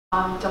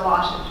I'm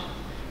delighted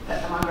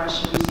that the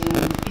Migration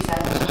Museum is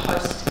able to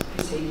host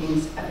this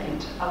evening's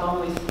event along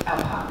with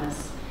our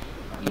partners,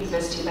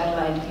 University of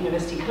Adelaide,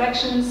 University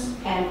Collections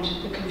and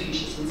the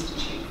Confucius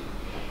Institute.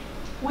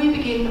 We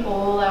begin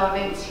all our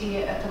events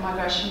here at the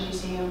Migration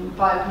Museum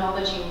by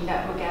acknowledging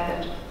that we're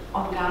gathered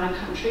on Kaurna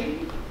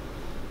country.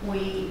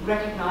 We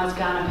recognise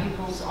Kaurna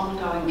people's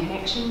ongoing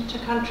connection to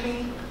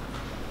country,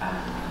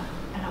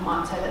 and I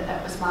might say that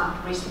that was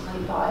marked recently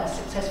by a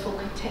successful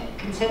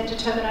consent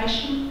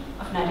determination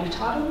of native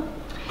title.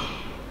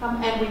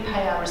 And we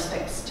pay our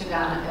respects to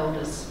Kaurna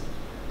elders,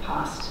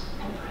 past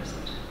and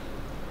present.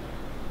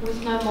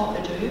 With no more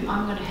ado,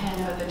 I'm going to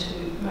hand over to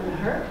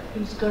Mona,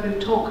 who's going to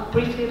talk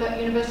briefly about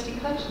University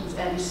Collections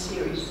and this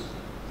series.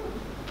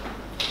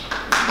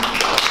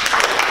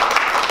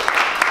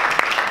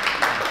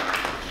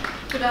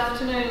 Good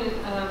afternoon,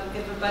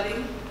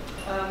 everybody.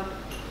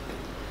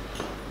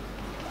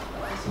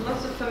 There's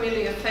lots of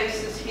familiar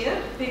faces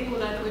here, people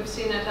that we've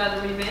seen at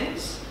other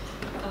events.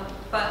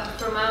 But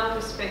from our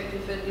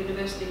perspective at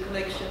University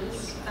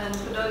Collections, and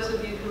for those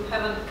of you who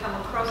haven't come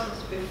across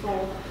us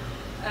before,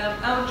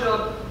 our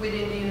job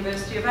within the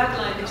University of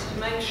Adelaide is to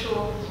make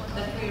sure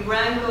that we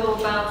wrangle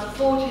about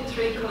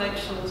 43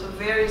 collections of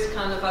various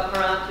kind of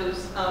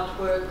apparatus,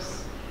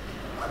 artworks,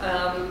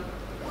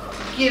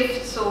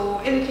 gifts,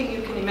 or anything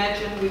you can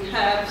imagine we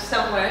have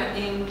somewhere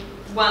in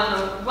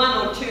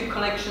one or two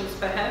collections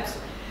perhaps.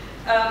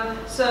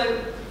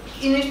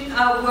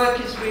 Our work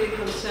is really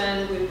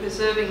concerned with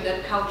preserving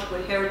that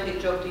cultural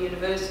heritage of the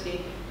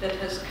university that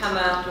has come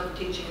out of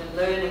teaching and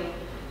learning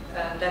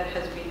that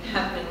has been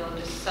happening on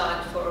this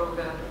site for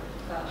over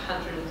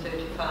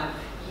 135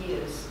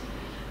 years.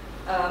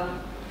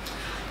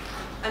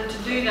 And to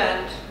do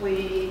that,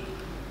 we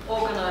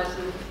organise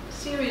a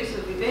series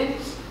of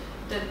events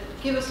that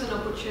give us an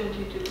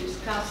opportunity to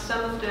discuss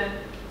some of the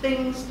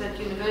things that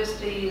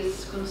university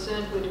is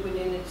concerned with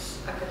within its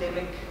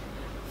academic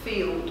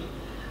field.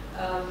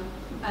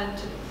 And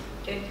to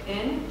get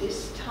in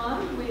this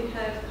time, we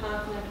have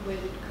partnered with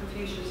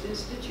Confucius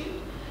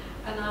Institute,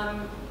 and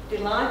I'm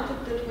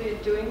delighted that we're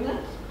doing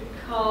that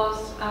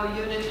because our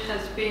unit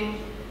has been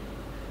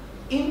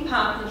in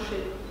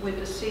partnership with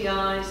the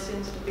CI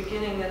since the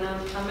beginning, and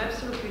I'm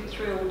absolutely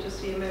thrilled to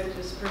see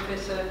Emeritus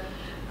Professor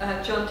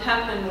John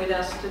Taplin with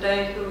us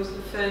today, who was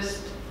the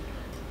first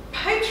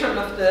patron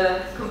of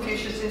the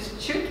Confucius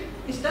Institute.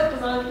 Is that the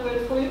right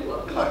word for you?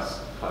 Well,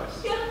 Close.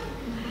 Yeah.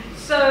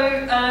 So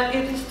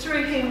it is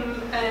through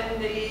him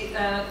and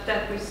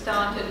that we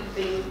started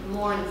being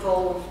more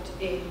involved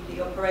in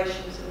the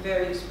operations and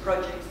various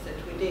projects that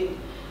we did.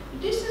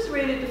 This is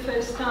really the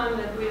first time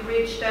that we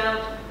reached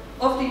out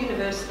of the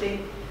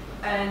university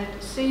and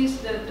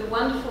seized the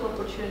wonderful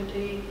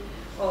opportunity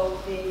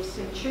of the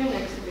Sym Choon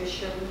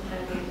exhibition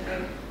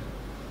and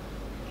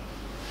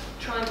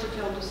trying to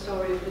tell the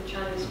story of the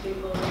Chinese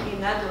people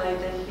in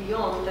Adelaide and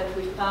beyond, that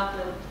we've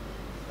partnered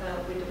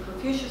with the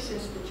Confucius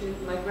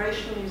Institute,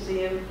 Migration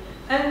Museum,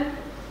 and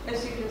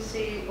as you can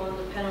see on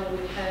the panel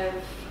we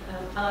have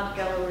art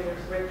gallery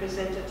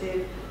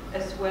representative,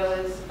 as well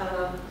as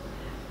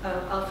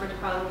Alfred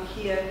Huang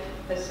here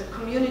as a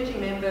community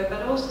member,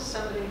 but also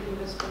somebody who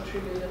has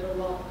contributed a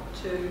lot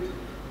to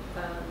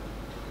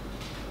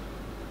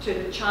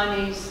the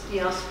Chinese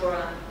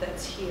diaspora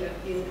that's here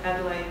in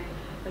Adelaide,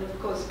 and of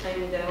course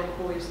Amy Dale,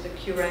 who is the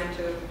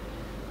curator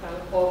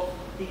of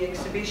the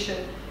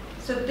exhibition.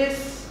 So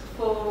this,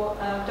 for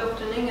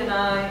Dr. Ning and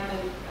I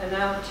and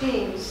our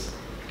teams,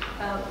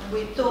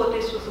 we thought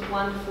this was a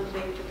wonderful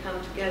thing to come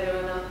together,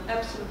 and I'm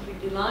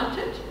absolutely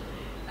delighted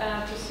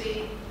to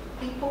see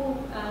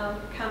people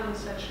come in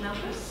such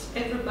numbers.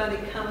 Everybody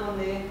come on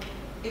their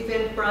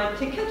Eventbrite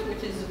ticket,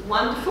 which is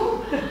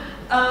wonderful,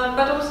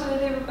 but also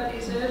that everybody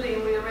is early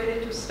and we are ready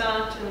to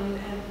start and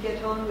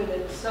get on with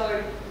it.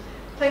 So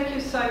thank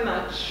you so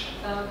much,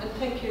 and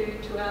thank you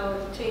to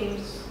our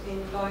teams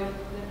in both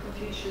the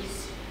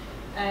Confucius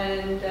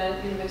and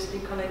University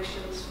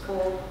Collections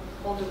for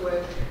all the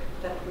work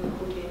that we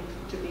put in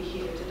to be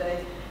here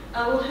today.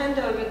 I will hand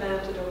over now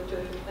to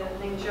Dr.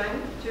 Ning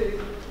Zhang to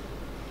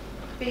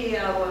be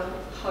our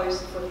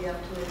host for the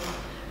afternoon,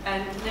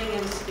 and Ning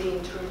is the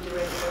Interim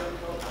Director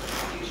of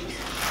Confucius.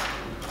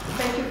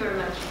 Thank you very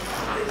much.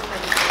 Please,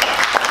 thank you.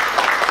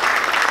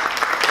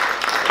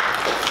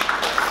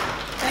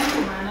 Thank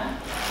you, Mona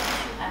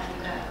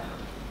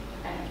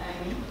and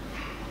Amy.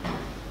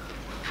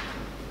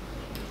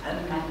 And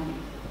Natalie,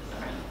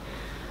 sorry.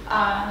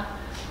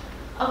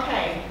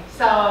 Okay,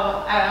 so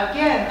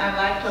again, I'd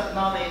like to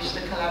acknowledge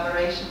the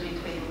collaboration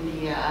between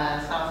the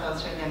South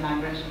Australian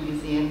Migration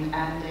Museum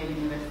and the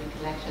University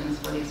Collections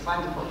for this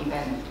wonderful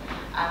event.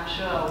 I'm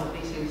sure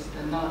this is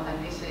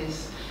this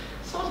is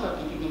sort of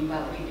a beginning,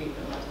 but we did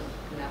a lot of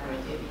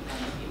collaborative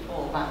events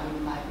before, but with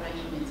the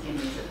Migration Museum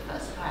is the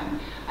first time.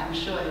 I'm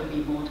sure there will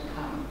be more to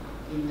come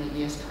in the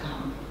years to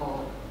come,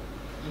 or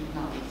if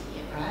not this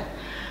year, right?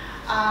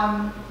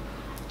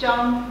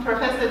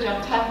 Professor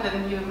John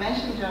Taplin, you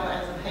mentioned John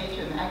as a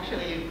patron.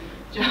 Actually,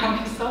 John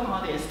is so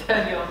modest.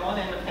 You're more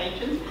than a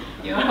patron.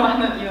 You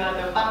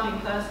are the founding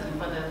person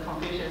for the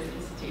Confucius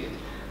Institute.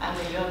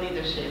 under your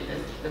leadership,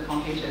 the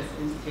Confucius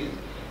Institute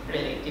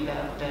really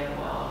developed very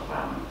well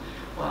from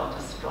well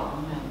to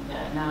strong,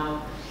 and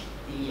now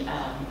the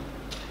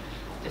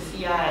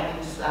CI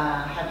is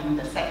having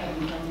the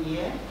second 10th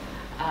year,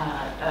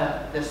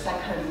 the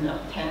second of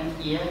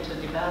 10th year to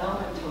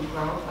develop and to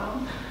grow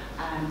from,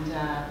 and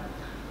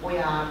we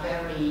are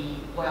very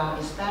well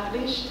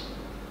established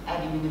at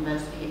the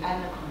university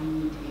and the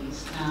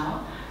communities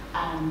now,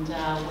 and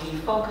we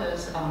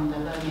focus on the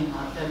learning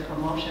of the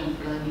promotion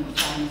of learning of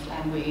Chinese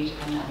language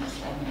and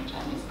understanding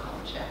Chinese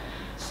culture.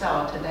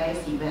 So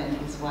today's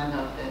event is one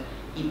of the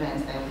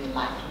events that we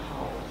like to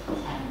hold,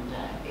 and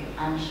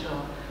I'm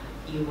sure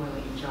you will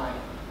enjoy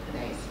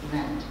today's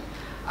event.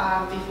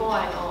 Before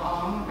I go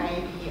on,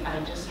 maybe I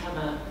just have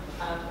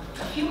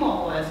a few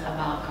more words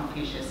about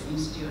Confucius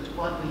Institute,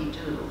 what we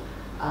do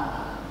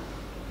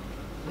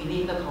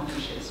within the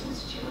Confucius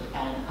Institute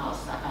and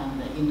outside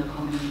and in the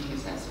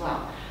communities as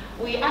well.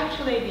 We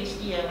actually this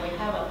year we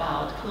have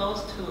about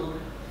close to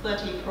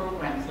 30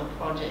 programs or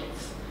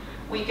projects.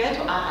 We get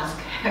to ask,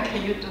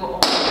 can you do all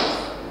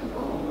this?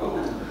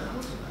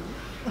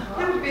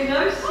 There would be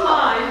no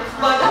slides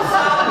by the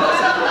sound.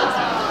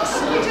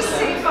 Can you just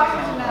see if I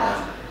can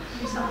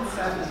do something?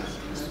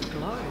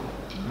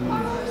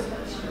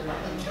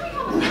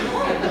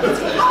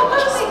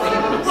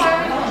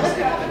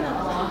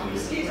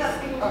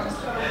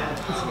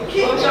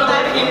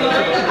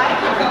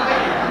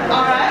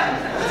 All right.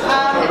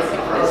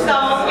 So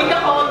in the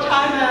whole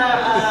China,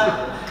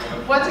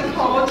 what's it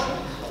called?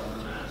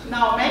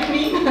 Now make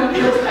me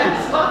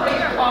sorry.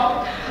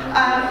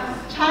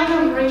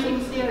 China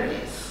Briefing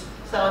Series.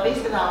 So this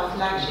is our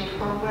flagship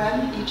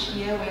program. Each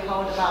year we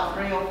hold about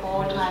 3 or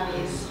 4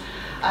 Chinese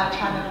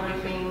China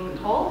briefing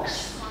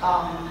talks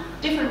on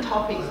different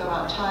topics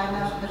about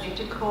China,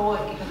 political,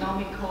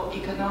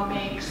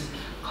 economics,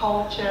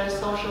 culture,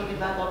 social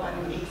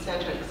development,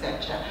 etc.,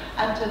 etc.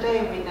 And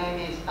today we name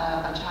it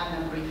a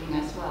China briefing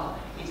as well.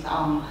 It's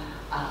on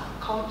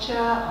culture,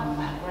 on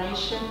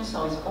migration,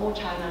 so it's all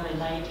China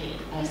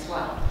related as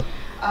well.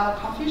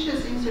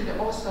 Confucius Institute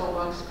also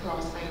works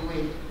closely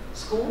with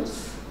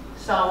schools.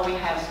 So we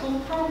have school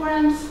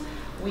programs.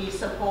 We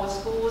support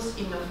schools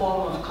in the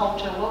form of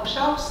culture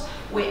workshops.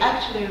 We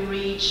actually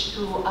reach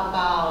to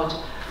about,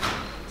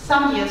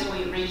 some years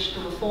we reach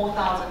to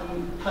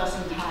 4,000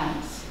 person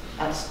times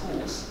at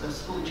schools, the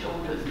school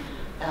children,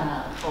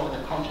 for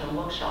the cultural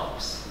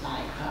workshops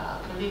like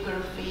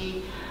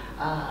calligraphy,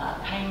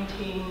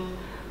 painting,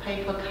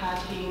 paper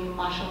cutting,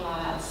 martial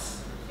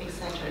arts,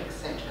 etc.,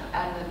 etc.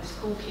 And the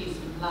school kids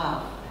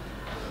love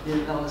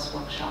those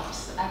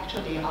workshops.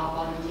 Actually,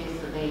 our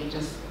volunteers,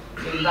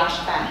 they rush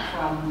back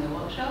from the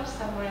workshops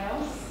somewhere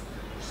else.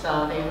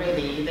 So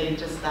they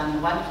just done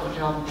a wonderful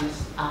job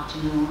this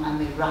afternoon, and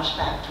they rush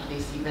back to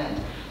this event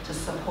to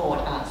support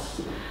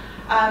us.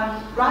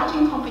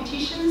 Writing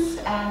competitions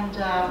and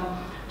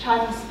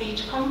Chinese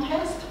speech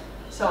contest,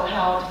 so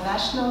held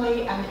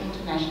nationally and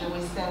internationally.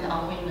 We send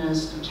our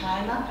winners to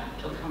China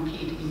to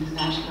compete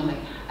internationally.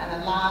 And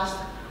the last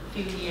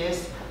few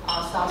years,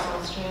 our South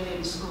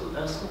Australian school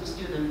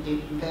students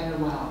did very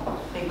well.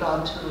 They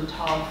got to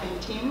top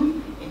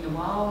 15 in the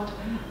world,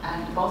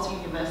 and both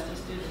university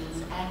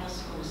students and the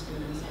school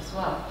students as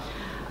well.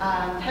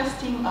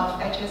 Testing of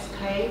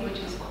HSK, which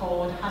is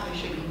called 汉语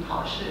水平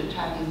考试,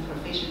 Chinese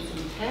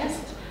proficiency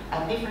test,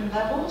 at different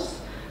levels.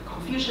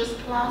 Confucius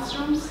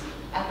classrooms.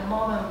 At the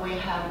moment, we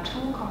have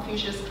 2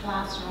 Confucius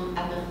classrooms,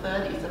 and the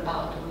 3rd is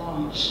about to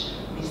launch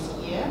this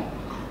year.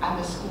 And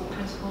the school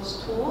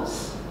principals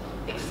tours,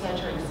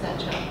 etc.,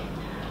 etc.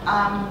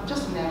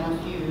 Just to name a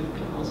few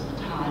because of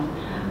the time.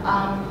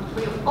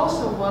 We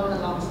also work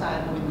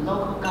alongside with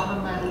local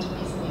government,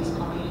 business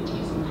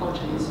communities, and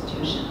cultural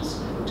institutions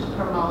to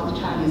promote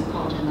Chinese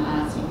culture and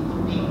arts,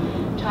 including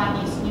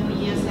Chinese New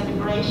Year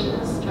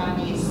celebrations,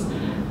 Chinese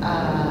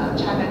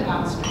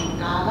Chinatown Street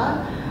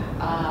Gala,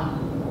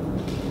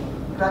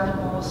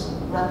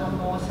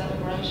 Random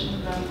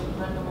celebration.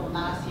 Random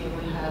last year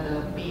we had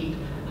a big,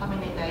 how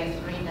many days?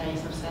 3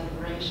 days of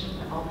celebration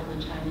over the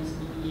Chinese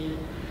New Year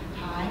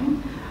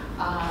time.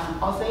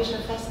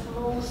 OzAsia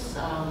Festivals,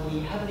 we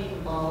heavily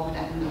involved,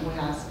 and we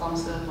are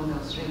sponsored for the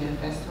Australian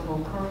Festival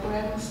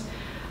programs.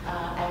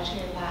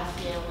 Actually last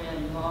year we were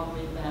involved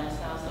with the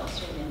South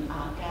Australian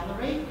Art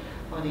Gallery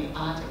for the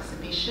art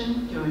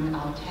exhibition during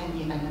our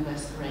 10th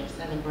anniversary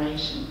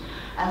celebration,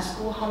 and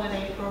school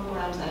holiday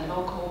programs at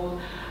local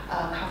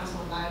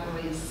council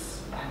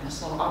libraries and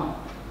so on.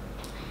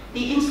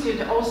 The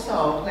Institute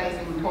also plays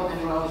an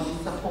important role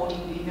in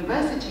supporting the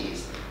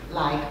universities,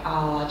 like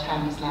our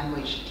Chinese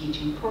language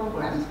teaching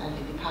programs at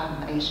the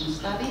Department of Asian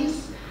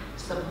Studies,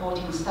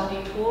 supporting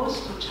study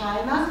tours to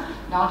China,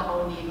 not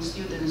only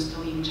students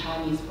doing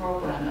Chinese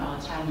program or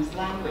Chinese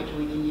language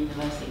within the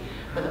university,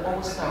 but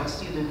also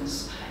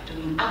students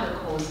doing other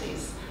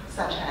courses,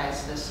 such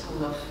as the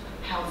School of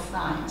Health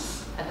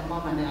Science. At the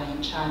moment they are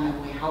in China,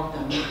 we help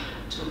them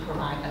to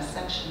provide a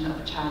section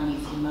of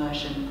Chinese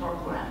immersion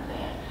program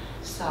there.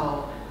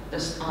 So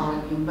our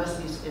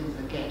university students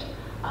get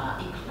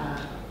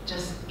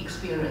just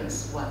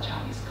experience what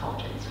Chinese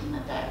culture is in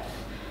a day.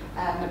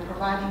 and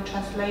providing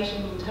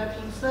translation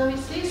interpreting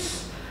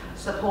services,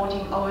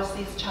 supporting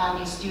overseas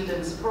Chinese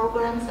students'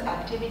 programs,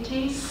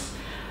 activities,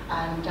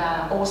 and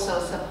also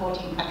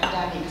supporting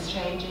academic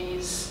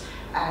exchanges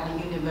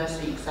and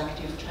university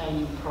executive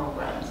training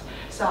programs.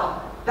 So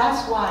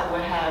that's why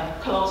we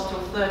have close to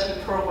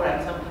 30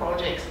 programs and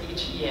projects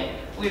each year.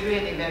 We're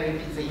really very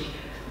busy.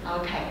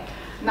 Okay.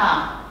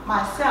 Now,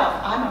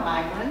 myself, I'm a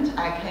migrant.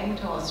 I came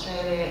to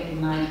Australia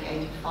in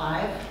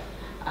 1985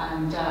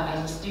 and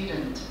as a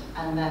student.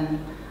 And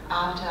then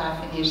after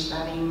I finished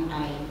studying,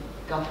 I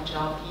got a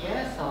job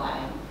here. So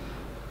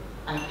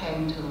I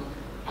came to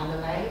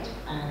Adelaide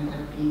and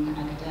being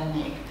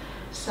academic.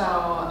 So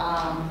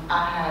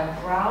I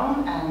have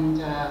grown,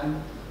 and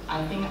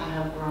I think I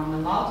have grown a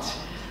lot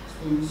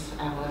since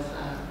I was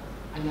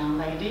a young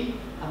lady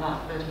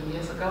about 30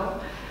 years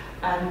ago.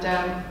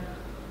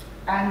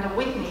 And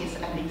witness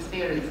and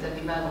experience the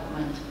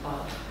development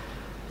of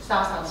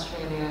South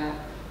Australia,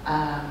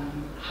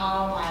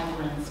 how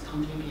migrants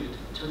contribute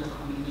to the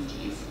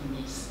communities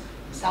in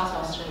South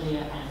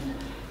Australia and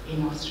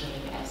in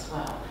Australia as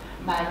well.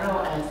 My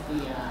role as the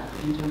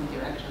Interim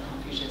Director of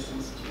Confucius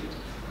Institute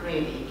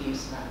really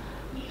gives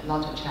me a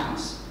lot of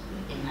chance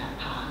in that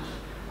path.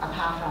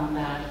 Apart from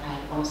that, I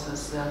also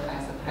served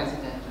as the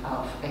President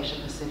of Asia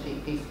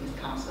Pacific Business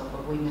Council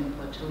for Women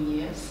for 2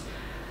 years.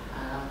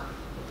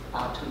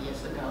 About 2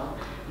 years ago.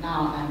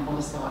 Now I'm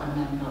also a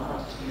member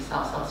of the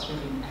South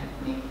Australian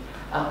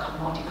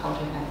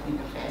Multicultural Ethnic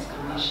Affairs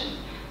Commission.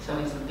 So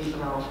it's a big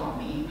role for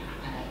me.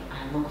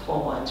 I look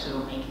forward to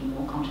making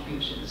more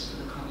contributions to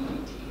the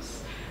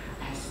communities.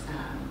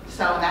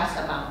 So that's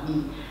about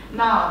me.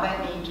 Now let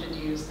me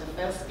introduce the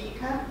first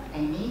speaker,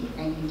 Amy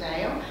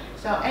Dale.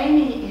 So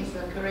Amy is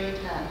a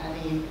curator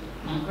at the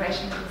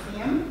Migration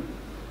Museum.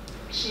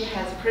 She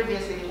has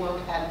previously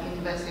worked at the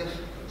University of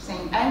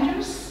St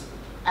Andrews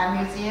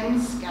and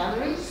Museums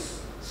Galleries,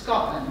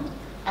 Scotland,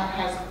 and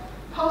has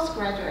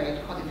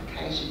postgraduate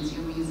qualifications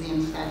in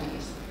museum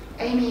studies.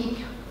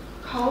 Amy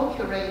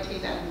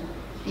co-curated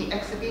the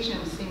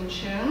exhibition Sym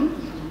Choon.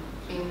 You've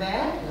been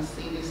there, you'll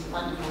see these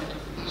wonderful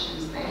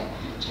exhibitions there,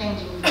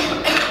 Changing the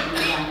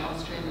Life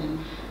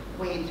Australian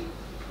with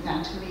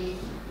Natalie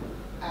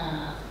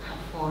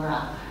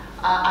Carfora.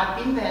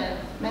 I've been there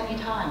many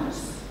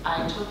times.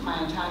 I took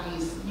my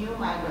Chinese new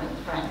migrant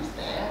friends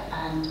there,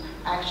 and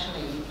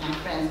actually my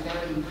friends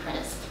very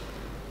impressed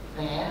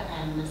there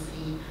and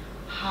see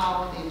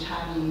how the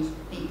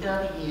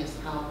early years,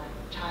 how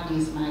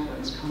Chinese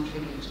migrants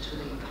contribute to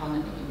the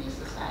economy in this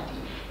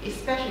society,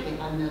 especially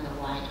under the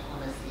white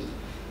policy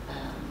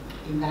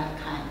in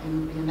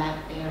that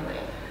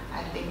area.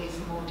 I think it's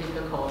more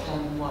difficult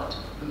than what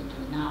we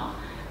do now.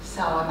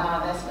 So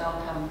now let's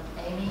welcome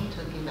Amy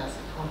to give us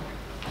a talk.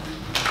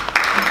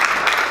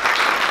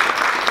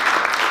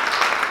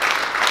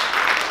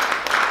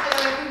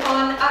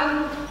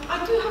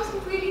 I do have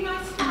some really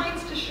nice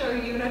slides to show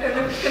you, and I don't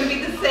know if it's going to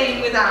be the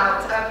same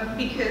without,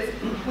 because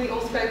we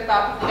all spoke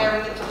about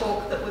preparing a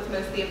talk that was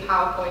mostly a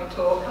PowerPoint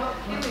talk.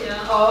 Here we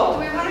are. Oh,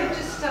 we want to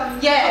just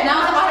yeah.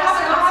 Now I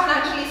haven't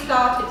actually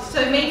started,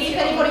 so maybe if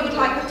anybody would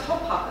like a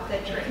top up of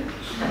their drink.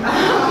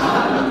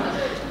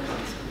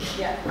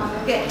 Yeah,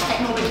 I'll get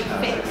technology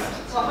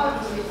fixed. Well,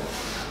 hopefully.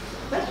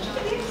 Where did you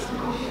get this?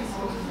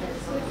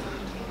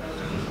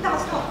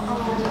 That's not.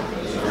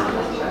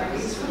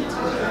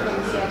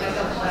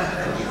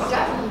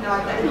 No, I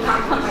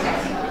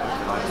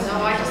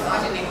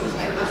didn't even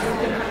say that.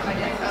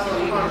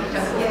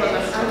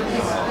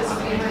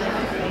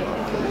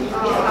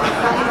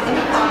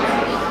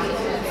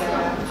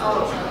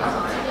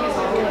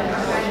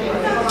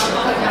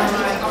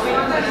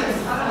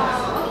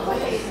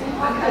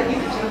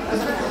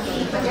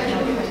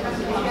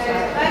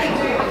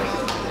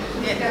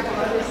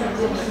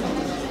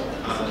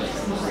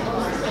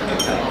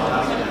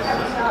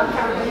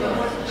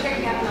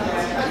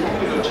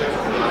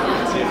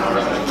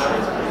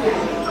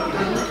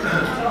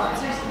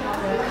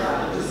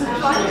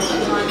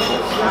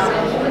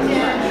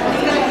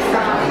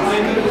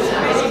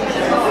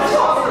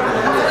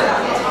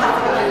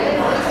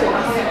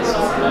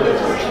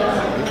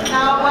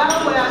 Now, while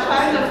we are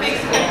trying to fix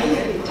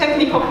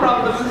technical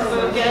problems,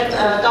 we'll get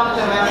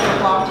Dr.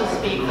 Wang to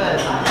speak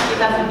first. He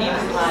doesn't need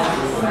slides.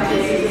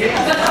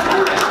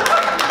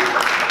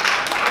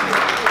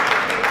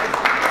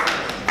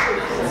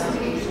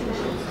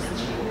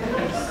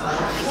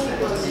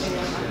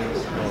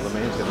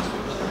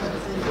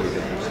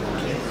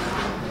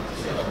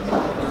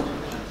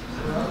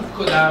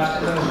 Good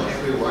afternoon,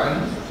 everyone.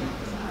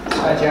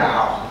 大家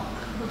好.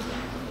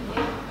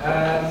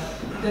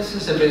 This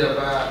is a bit of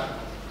a,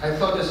 I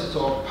thought this is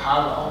all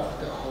part of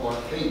the whole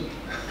thing,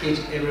 get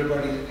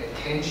everybody's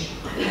attention.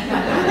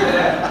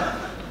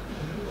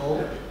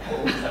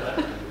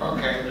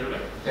 Okay,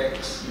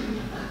 thanks.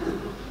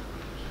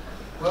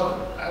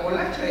 Well, I would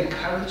like to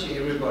encourage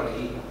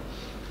everybody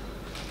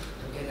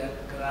to get a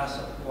glass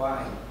of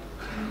wine.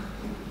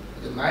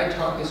 Because my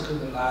talk is going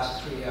to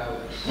last 3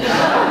 hours.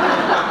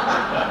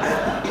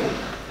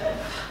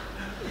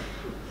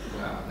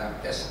 Well,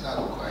 that's not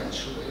quite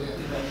true, is it?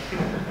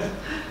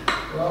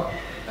 Michael.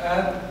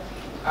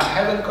 I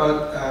haven't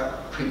got a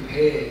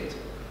prepared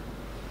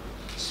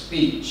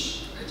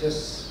speech. I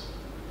just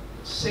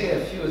say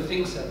a few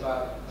things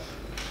about,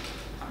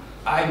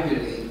 I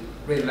believe,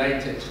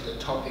 related to the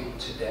topic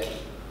today.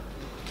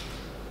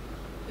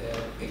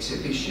 The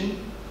exhibition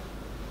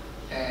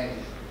and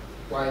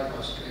White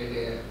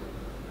Australia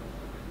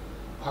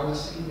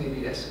policy,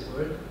 maybe that's the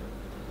word.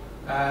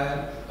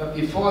 But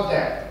before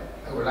that,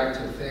 I would like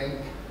to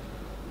thank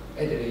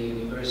Adelaide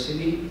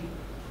University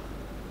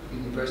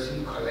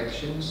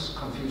Collections,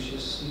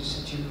 Confucius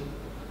Institute,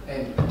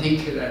 and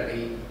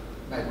particularly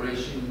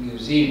Migration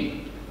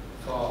Museum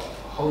for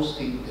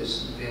hosting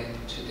this event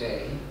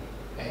today.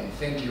 And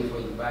thank you for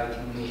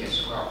inviting me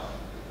as well.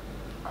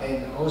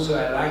 And also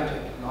I'd like to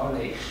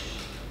acknowledge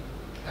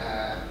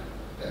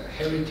the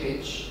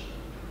heritage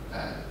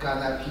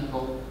Ghana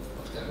people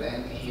of the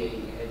land here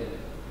in Adelaide.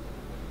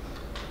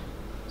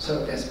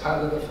 So that's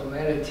part of the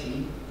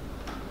formality.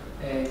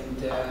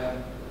 And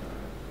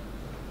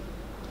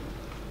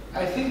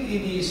I think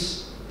it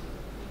is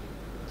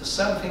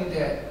something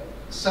that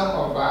some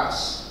of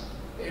us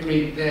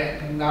every day,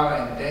 now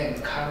and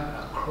then, come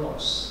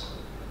across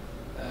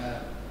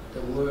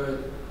the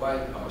word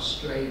White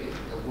Australia,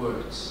 the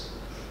words.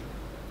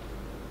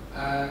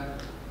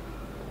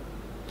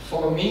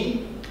 For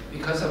me,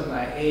 because of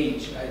my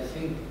age, I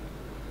think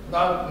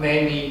not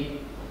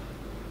many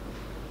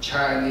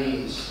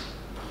Chinese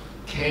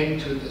came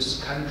to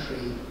this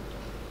country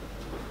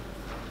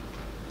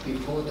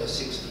before the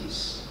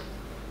 60s,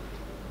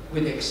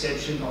 with the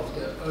exception of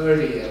the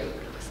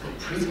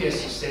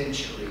previous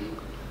century,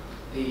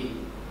 the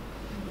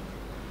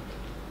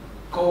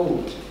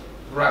gold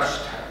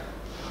rush time.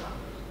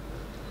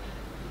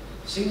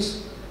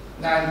 Since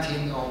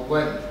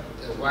 1901,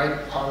 the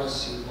white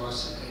policy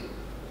was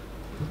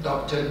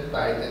adopted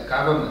by the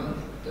government,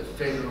 the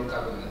federal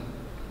government,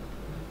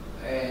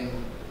 and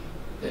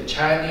the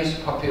Chinese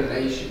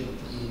population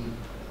in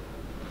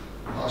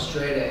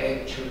Australia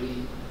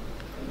actually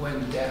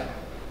went down.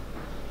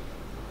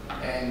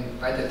 And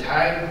by the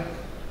time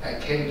I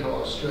came to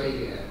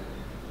Australia,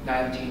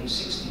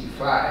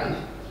 1965,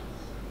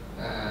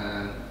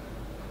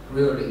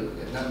 really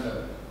the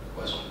number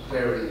was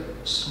very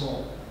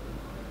small.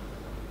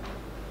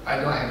 I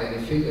don't have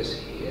any figures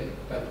here,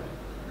 but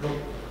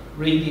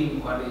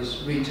reading what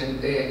is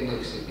written there in the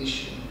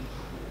exhibition,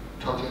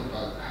 talking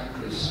about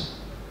hundreds,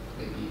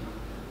 maybe.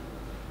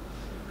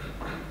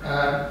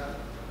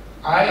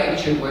 I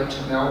actually went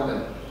to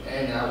Melbourne,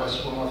 and I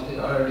was one of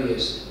the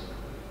earliest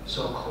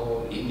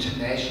so-called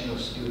international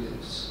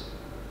students.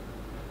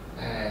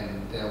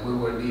 And we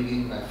were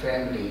living, my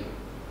family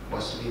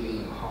was living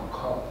in Hong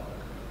Kong.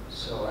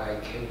 So I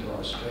came to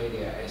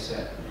Australia as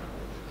an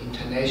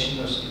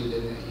international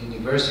student, a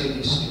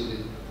university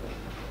student.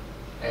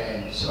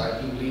 And so I've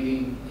been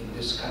living in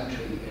this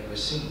country ever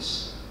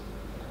since.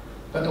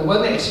 But the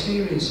one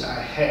experience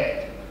I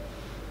had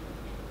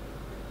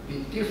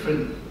been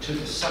different to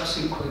the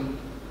subsequent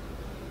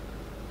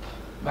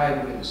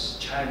migrants,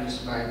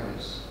 Chinese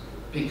migrants,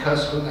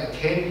 because when I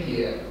came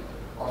here,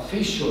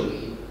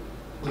 officially,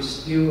 we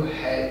still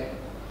had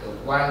the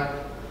White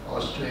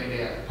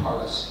Australia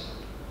policy.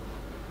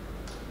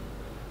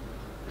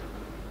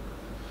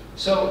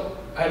 So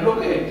I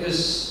look at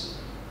this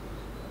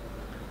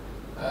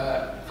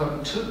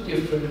from two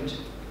different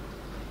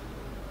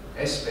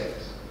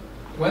aspects.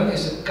 One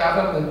is a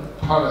government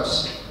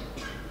policy.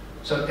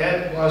 So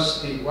that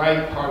was the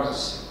white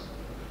policy.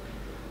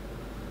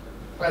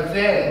 But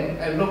then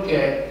I look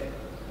at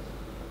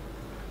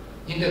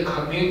in the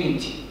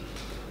community.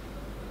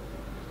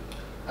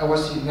 I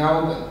was in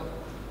Melbourne.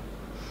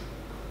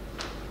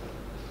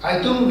 I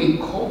don't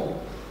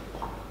recall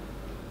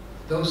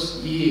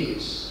those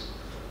years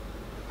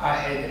I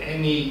had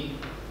any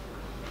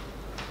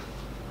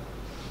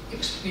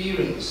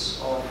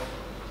experience of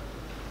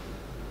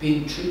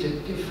being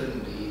treated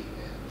differently,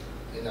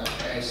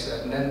 as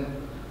a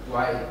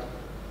non-white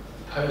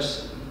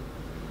person,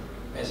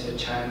 as a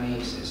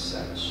Chinese as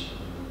such.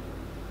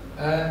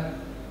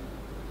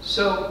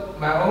 So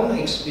my own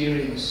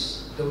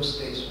experience those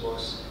days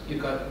was, you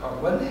got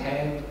on one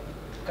hand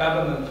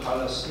government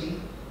policy,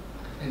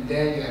 and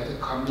then you have the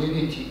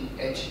community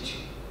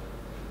attitude.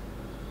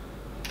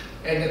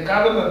 And the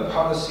government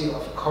policy,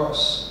 of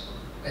course,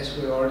 as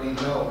we already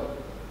know,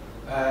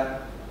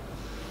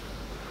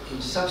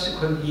 in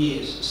subsequent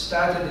years,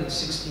 started in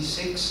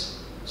 66,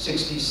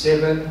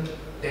 67,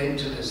 then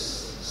to the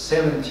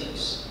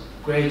 70s,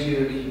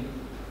 gradually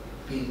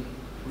been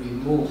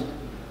removed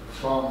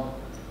from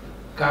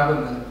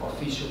government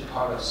official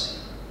policy,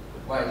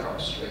 White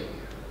Australia.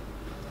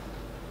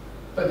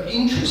 But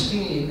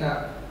interestingly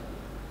enough,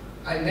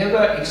 I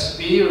never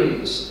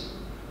experienced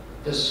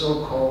the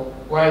so-called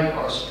White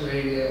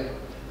Australia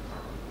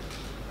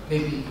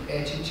maybe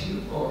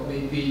attitude or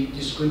maybe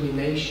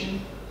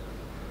discrimination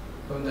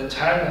from the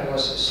time I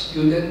was a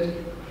student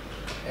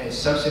and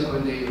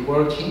subsequently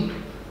working.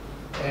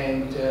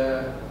 And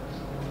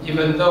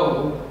even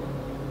though,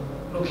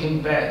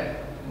 looking back,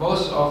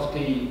 most of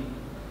the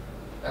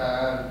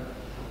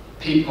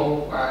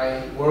people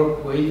I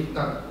work with,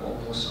 not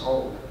almost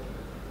all,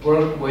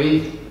 work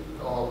with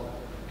or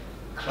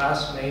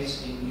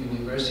classmates in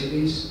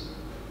universities,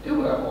 they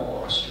were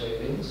all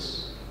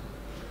Australians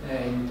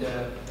and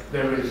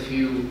very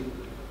few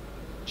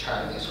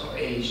Chinese or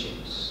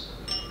Asians.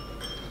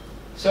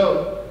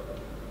 So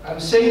I'm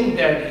saying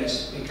that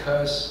is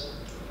because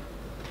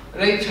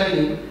later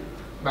in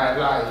my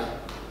life,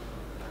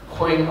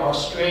 when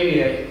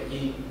Australia,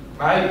 in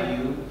my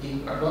view,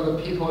 in a lot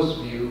of people's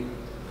view,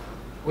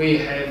 we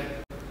have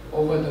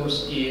over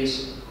those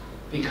years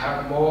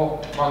become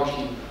more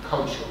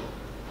multicultural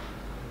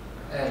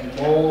and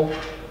more,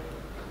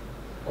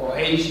 or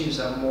Asians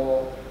are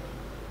more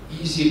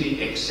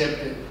easily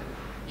accepted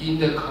in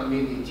the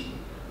community,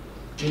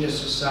 in the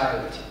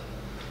society.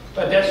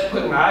 But that's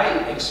when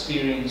I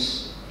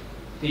experienced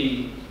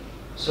the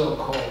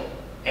so-called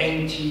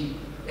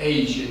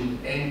anti-Asian,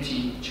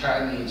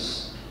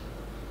 anti-Chinese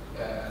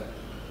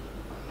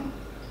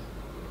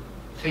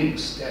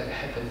things that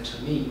happened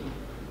to me.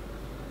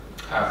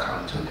 I'll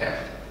come to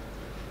that.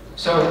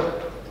 So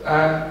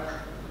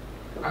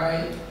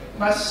I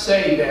must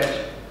say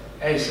that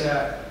as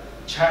a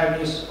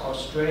Chinese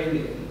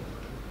Australian,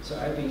 so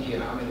I've been here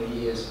how many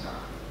years now?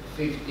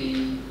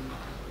 53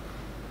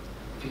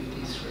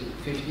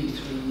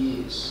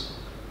 years.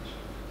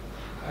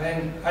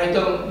 And I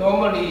don't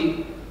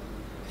normally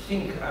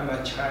think I'm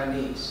a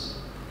Chinese.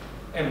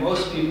 And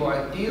most people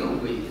I deal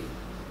with,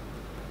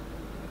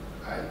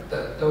 I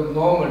don't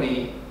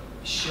normally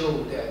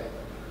show that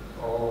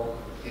or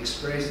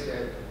express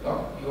that,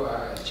 oh, you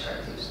are a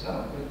Chinese.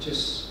 No, you're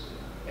just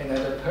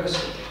another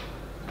person.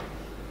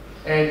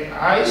 And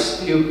I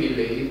still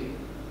believe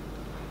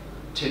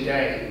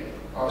today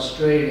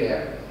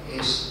Australia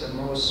is the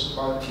most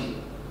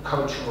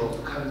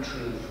multicultural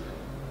country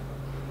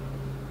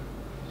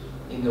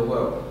in the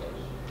world.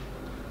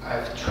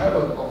 I've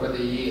traveled over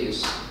the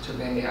years to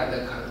many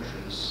other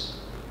countries,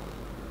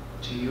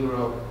 to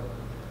Europe,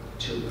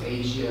 to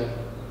Asia,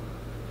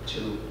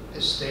 to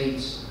the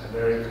States,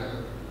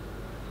 America.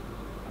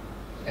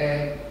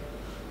 And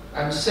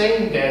I'm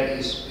saying that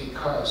is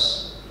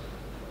because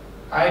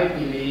I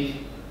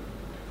believe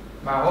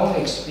my own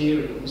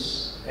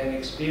experience and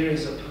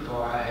experience of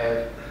people I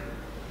have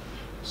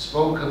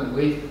spoken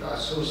with,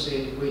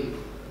 associated with,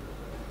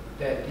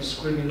 that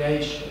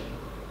discrimination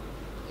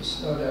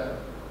is not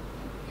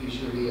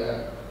usually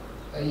an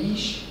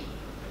issue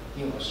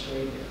in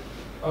Australia.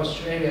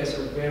 Australia is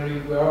a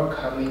very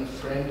welcoming,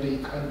 friendly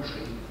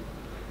country,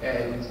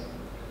 and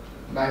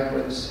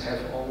migrants have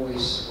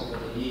always, over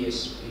the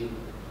years, been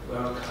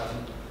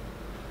welcomed,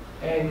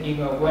 and in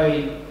a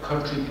way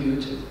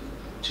contributed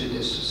to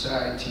the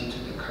society, to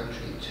the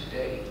country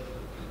today.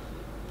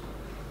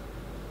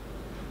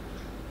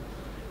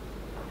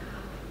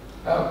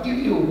 I'll give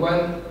you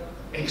one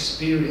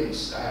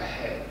experience I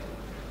had.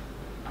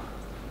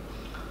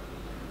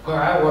 When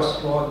I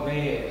was Lord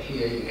Mayor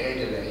here in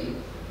Adelaide,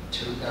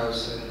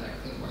 2000, I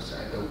think was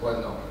either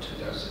 1 or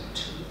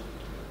 2002.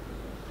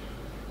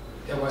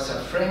 There was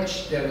a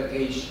French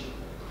delegation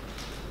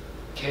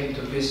came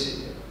to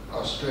visit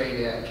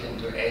Australia, came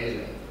to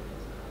Adelaide,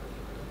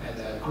 and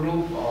a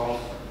group of,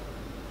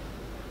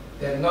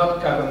 they're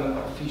not government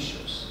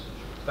officials,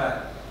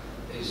 but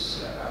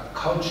it's a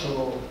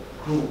cultural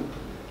group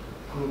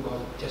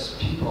of just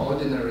people,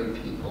 ordinary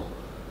people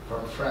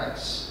from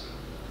France.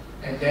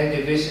 And then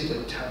they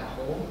visited town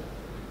hall,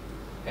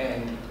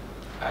 and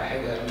I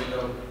had a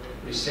little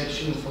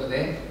reception for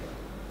them.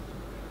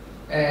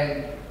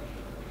 And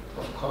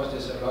of course,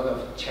 there's a lot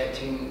of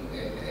chatting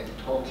and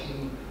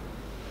talking.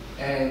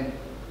 And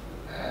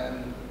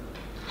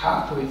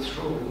halfway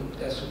through,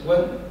 there's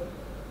one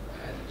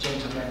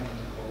gentleman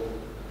who,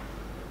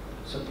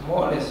 so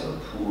more or less,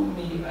 pulled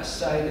me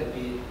aside a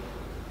bit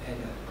and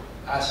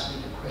asked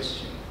me the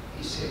question.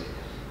 He said,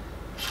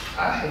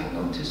 I have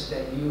noticed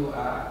that you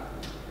are,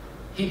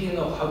 he didn't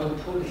know how to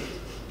put it,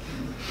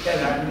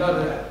 that I'm not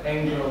an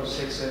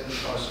Anglo-Saxon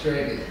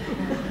Australian.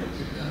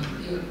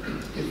 You're a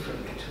bit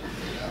different too.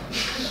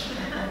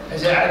 I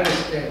said, I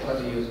understand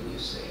what you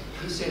say.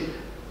 He said,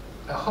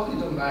 I hope you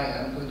don't mind,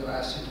 I'm going to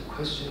ask you the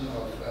question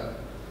of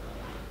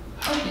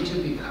how did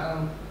you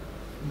become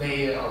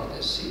mayor of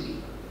the city?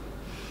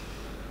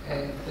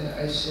 And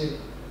I said,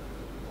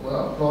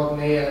 well, Lord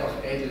Mayor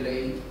of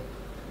Adelaide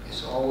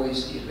is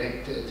always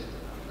elected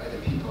by the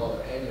people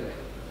of Adelaide,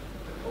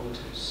 the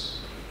voters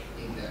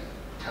in the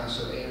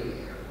council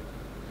area.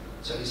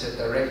 So it's a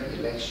direct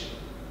election.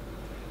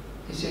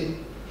 He said,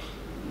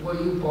 were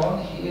you born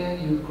here?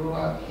 You grew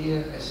up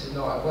here? I said,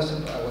 no, I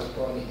wasn't. I was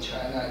born in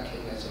China. I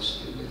came as a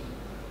student.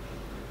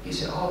 He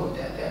said, oh,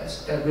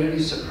 that really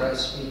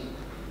surprised me.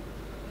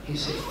 He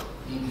said,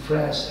 in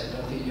France, I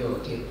don't think you'll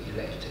get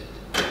elected.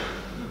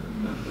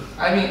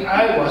 I mean,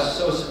 I was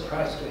so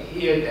surprised to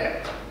hear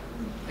that.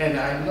 And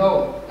I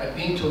know, I've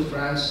been to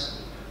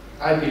France.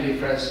 I believe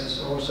France is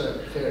also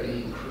a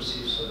fairly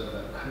inclusive sort of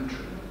a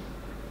country.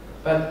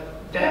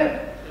 But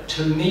that,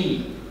 to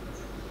me,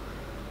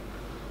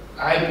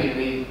 I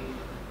believe,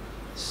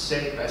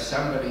 said by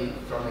somebody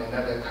from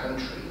another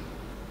country,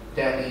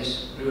 that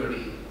is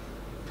really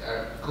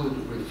a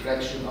good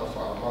reflection of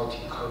our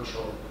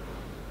multicultural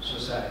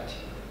society.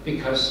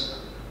 Because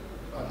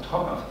on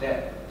top of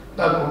that,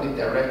 not only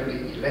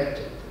directly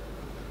elected,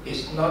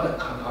 it's not a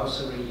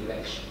compulsory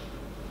election.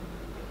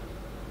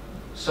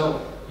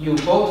 So you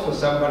vote for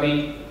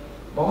somebody,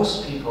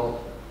 most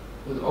people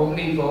would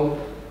only vote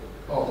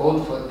or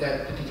vote for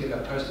that particular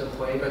person,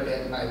 whoever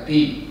that might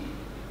be,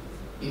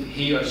 if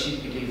he or she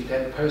believes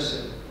that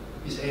person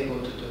is able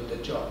to do the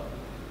job,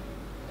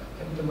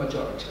 and the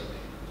majority of it.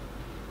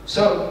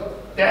 So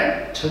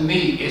that, to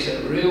me, is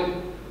a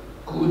real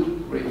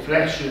good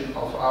reflection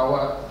of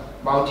our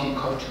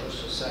multicultural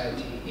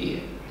society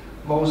here,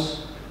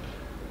 most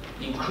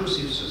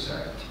inclusive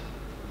society.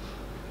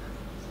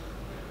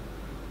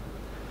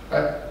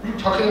 But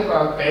talking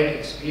about bad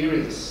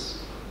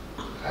experience,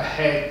 I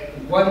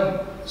had one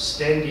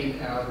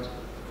standing out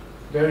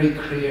very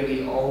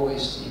clearly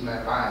always in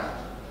my mind.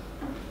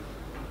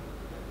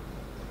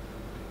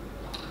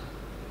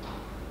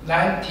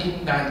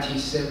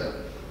 1997,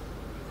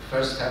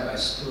 first time I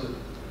stood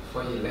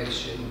for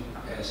election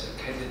as a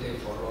candidate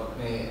for Lord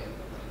Mayor.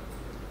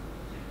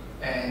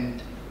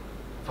 And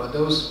for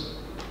those,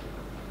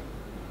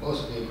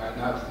 most of you might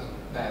not think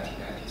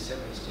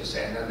 1997 is just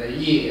another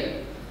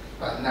year,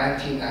 but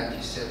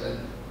 1997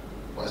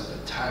 was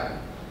the time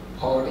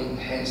Pauline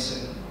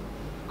Hanson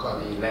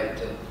got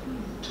elected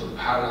to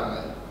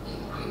Parliament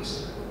in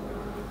Queensland.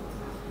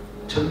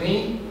 To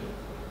me,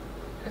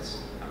 that's,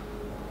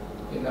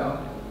 you know,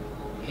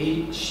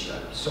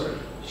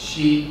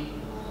 she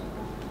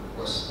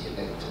was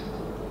elected.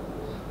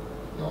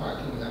 No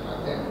argument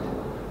about that.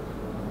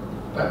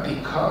 But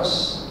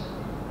because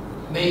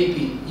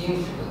maybe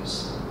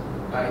influenced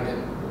by the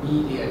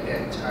media at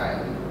that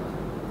time,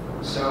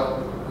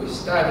 so we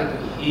started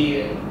to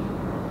hear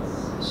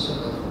sort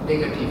of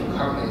negative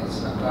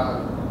comments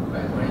about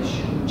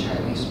migration,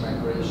 Chinese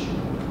migration.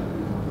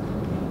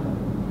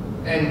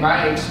 And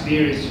my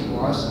experience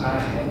was I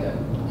had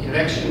an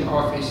election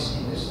office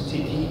in the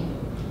city,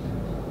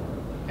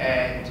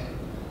 and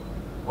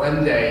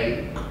one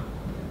day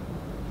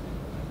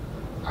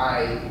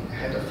I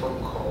had a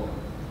phone call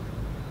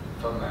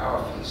from my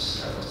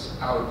office. I was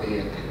out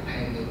there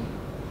campaigning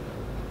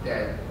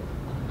that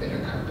better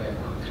come back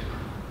quickly.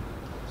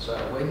 So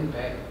I went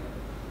back.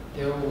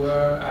 There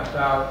were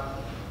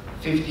about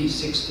 50,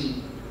 60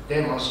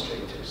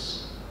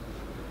 demonstrators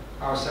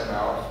outside my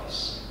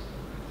office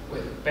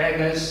with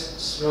banners,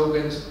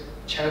 slogans,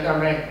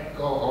 Chinaman,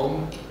 go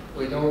home.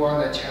 We don't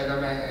want a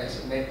Chinaman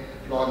as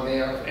Lord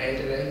Mayor of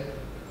Adelaide.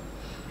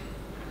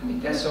 I mean,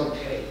 that's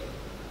okay.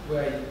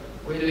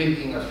 We live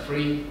in a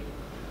free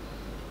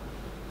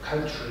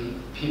country.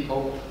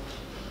 People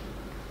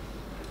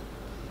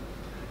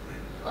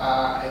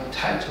are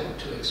entitled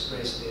to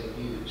express their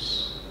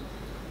views.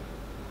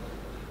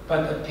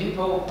 But the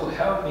people who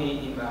helped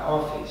me in my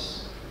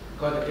office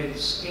got a bit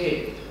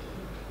scared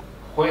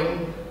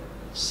when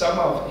some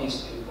of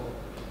these people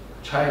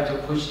tried to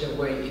push their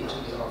way into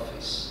the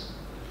office.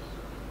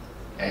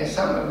 And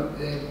some of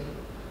them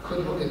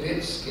could look a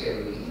bit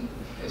scary,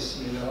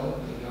 as you know.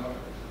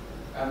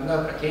 I'm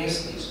not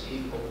against these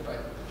people, but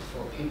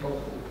for people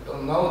who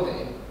don't know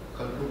them,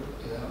 could look,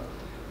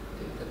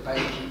 the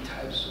bikie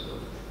types of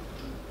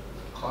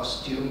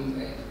costume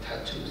and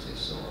tattoos and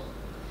so on.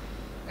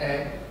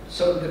 And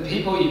so the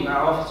people in my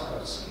office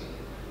got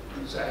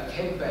scared. So I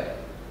came back,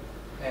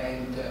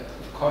 and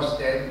of course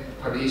then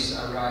police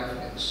arrived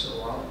and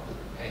so on,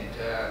 and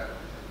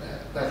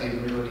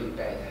nothing really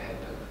bad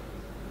happened.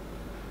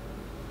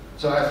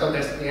 So I thought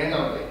that's the end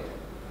of it.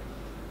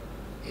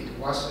 It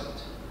wasn't.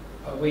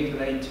 A week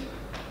later,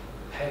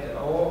 had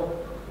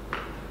all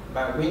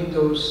my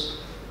windows,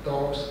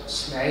 doors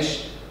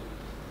smashed,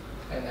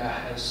 and I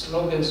had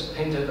slogans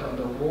painted on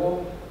the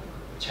wall,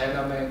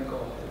 Chinaman go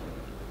home.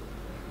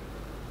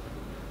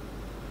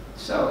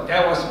 So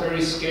that was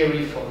very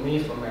scary for me,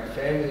 for my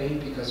family,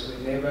 because we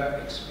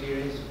never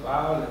experienced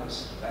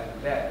violence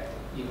like that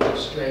in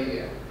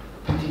Australia,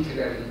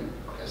 particularly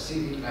a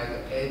city like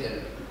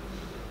Adelaide.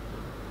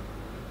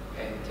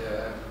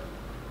 And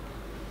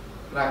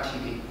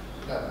luckily,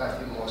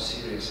 nothing more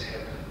serious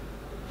happened.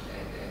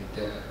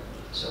 And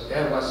so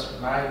that was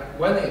my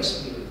one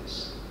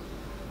experience.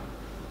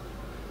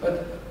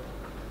 But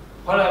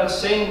what I'm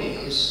saying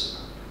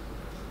is,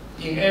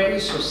 in every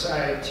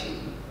society,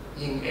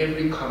 in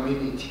every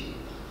community,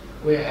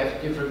 we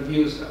have different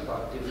views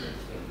about different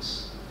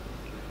things.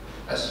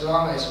 As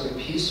long as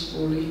we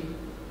peacefully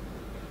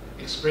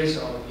express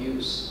our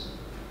views,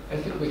 I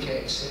think we can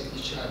accept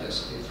each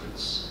other's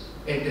difference.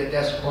 And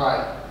that's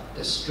why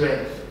the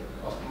strength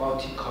of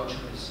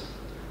multiculturalism,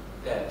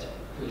 that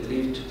we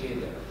live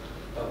together,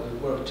 but we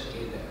work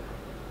together.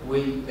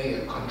 We make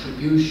a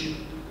contribution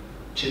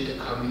to the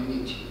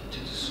community, to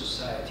the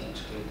society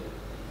together,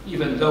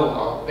 even though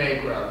our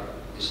background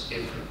is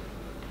different.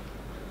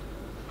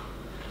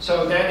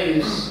 So that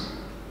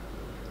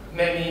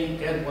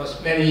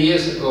was many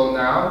years ago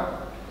now,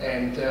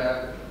 and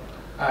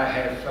I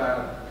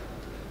have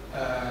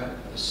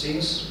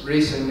since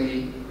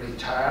recently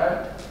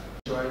retired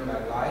during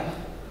my life.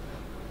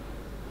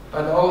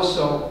 But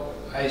also,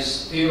 I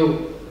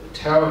still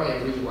tell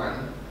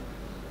everyone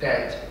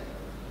that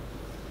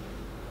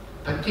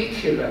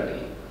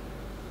particularly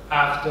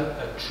after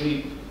a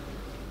trip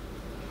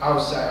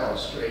outside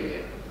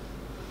Australia,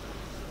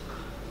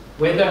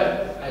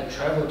 whether I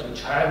travel to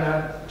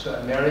China,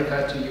 to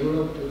America, to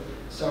Europe, to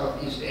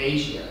Southeast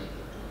Asia,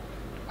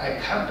 I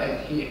come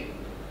back here,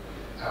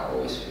 I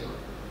always feel,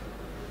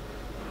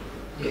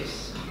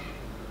 yes.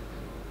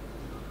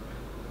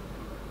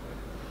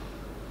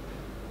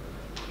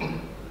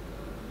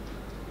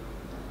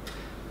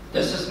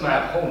 This is my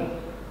home.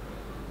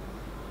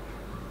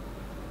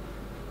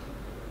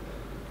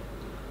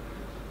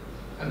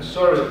 I'm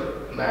sorry,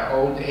 my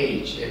old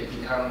age has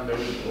become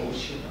very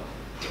emotional.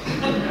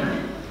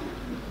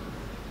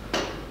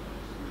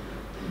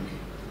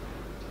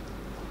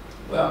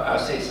 Well, I'll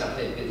say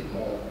something a bit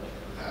more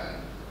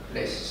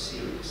less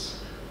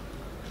serious.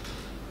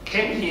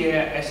 Came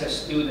here as a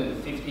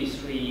student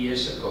 53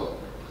 years ago.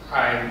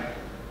 I'm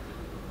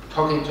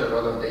talking to a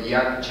lot of the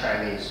young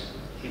Chinese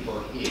people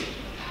here.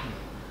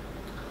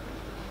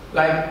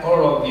 Like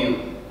all of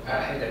you, I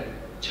had a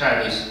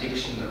Chinese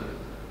dictionary,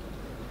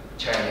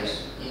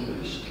 Chinese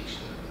English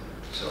dictionary.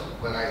 So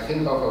when I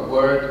think of a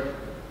word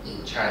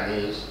in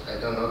Chinese, I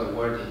don't know the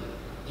word in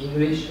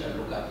English, I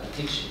look up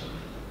the dictionary.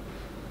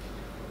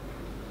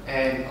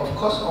 And of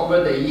course,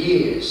 over the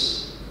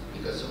years,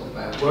 because of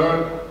my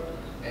work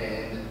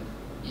and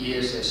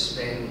years I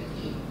spent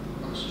in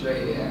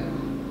Australia,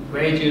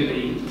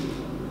 gradually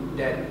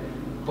that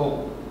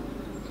book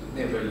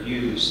never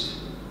used.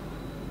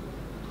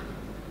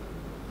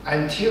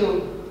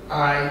 Until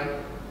I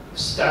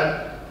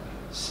started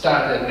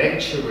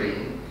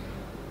lecturing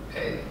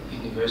at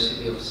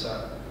University of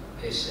South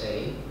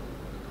SA,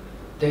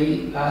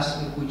 they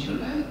asked me, would you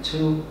like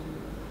to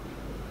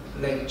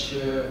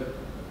lecture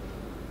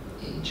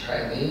in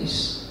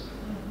Chinese?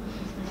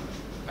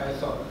 I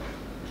thought,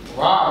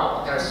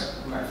 wow, that's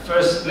my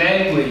first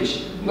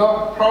language,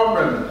 no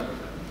problem.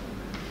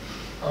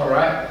 All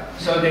right,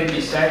 so they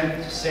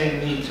decided to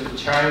send me to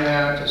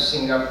China, to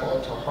Singapore,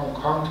 to Hong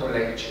Kong to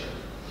lecture.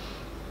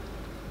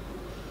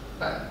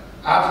 But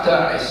after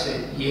I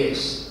said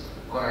yes,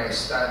 when I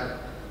started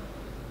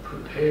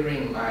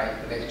preparing my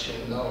lecture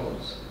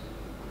notes,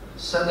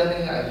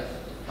 suddenly I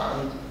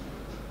found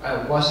I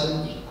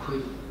wasn't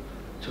equipped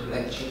to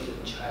lecture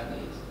in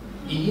Chinese.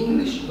 In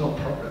English, no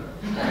problem.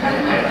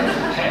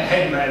 I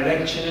had my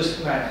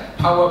lectures, my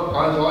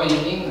PowerPoint all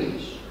in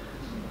English.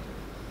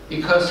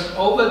 Because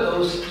over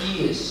those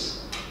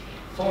years,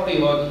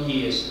 40 odd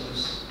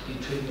years,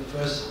 between the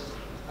first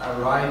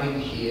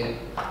arriving here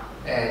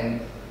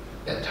and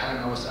the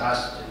time I was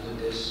asked to do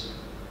this,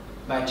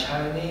 my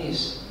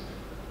Chinese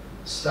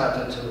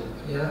started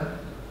to,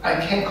 I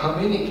can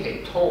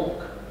communicate,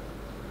 talk.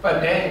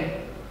 But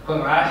then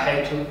when I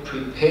had to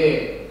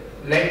prepare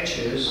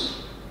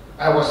lectures,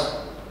 I was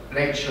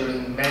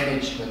lecturing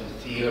management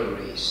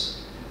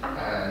theories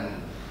and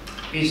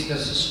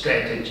business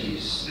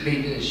strategies,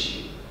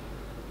 leadership.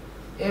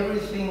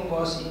 Everything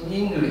was in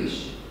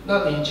English,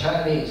 not in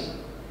Chinese.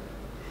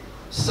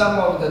 Some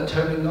of the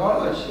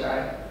terminology,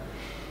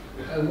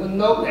 I wouldn't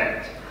know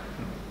that.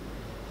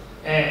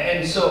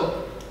 And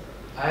so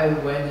I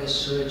went and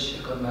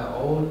searched, got my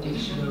own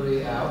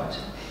dictionary out.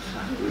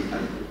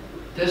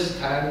 This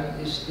time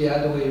it's the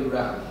other way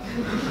around.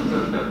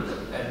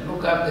 And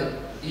look up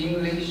the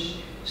English,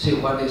 see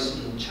what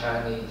is in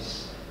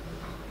Chinese.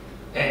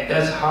 And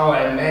that's how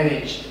I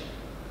managed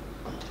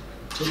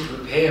to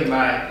prepare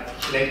my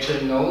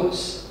lecture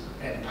notes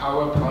and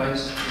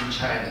PowerPoints in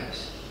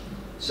Chinese.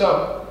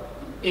 So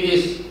it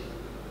is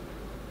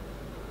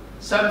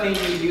something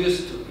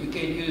you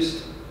get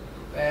used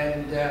to.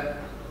 And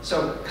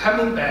so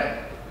coming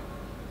back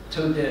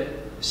to the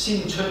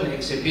Sym Choon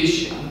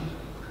exhibition,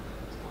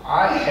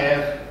 I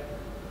have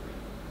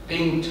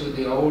been to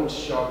the old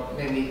shop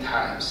many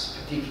times,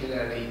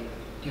 particularly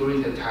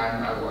during the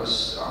time I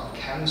was on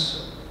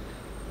council.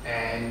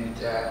 And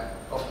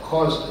of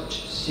course, the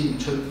Sym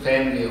Choon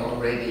family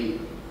already,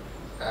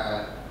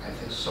 I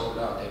think, sold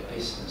out their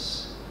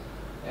business.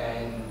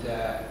 And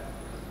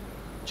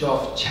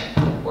Geoff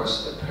Chapman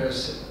was the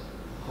person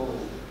who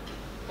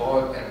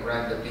bought and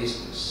ran the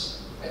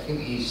business. I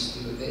think he's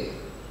still there.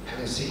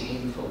 Haven't seen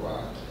him for a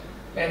while.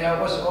 And I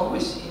was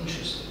always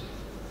interested.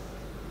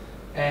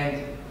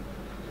 And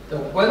the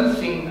one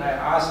thing I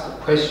asked the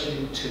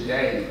question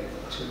today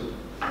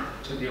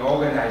to the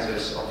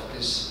organizers of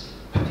this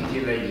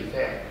particular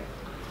event,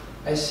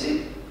 I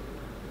said,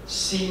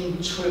 Sym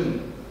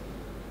Choon,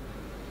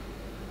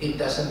 it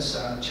doesn't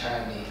sound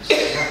Chinese.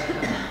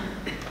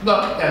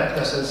 Not that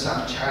doesn't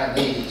sound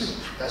Chinese,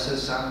 doesn't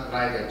sound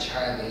like a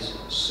Chinese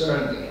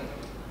surname.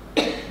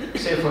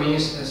 Say for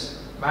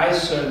instance, my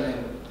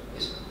surname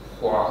is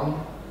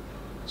Huang,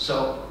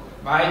 so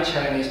my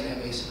Chinese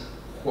name is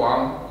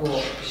Huang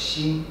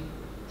Guoxin.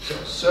 So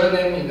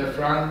surname in the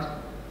front,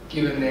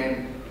 given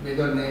name,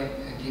 middle name,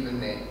 and given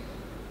name.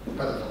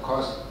 But of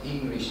course,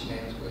 English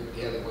names were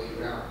the other way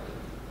around.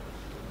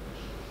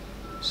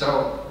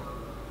 So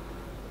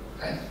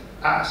I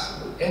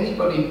asked, would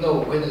anybody know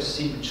whether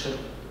Sym Choon,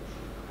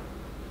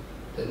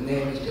 the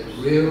name is the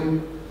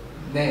real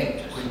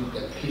name when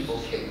the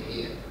people came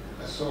here?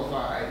 But so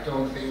far, I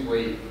don't think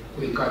we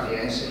got the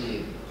answer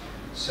yet.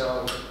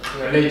 So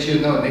we'll let you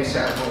know next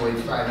time when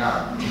we find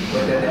out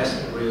whether that's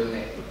the real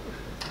name.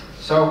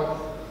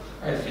 So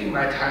I think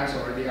my time's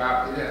already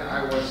up.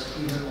 I was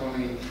even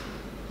only...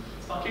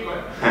 Keep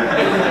going.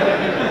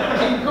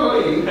 Keep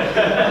going.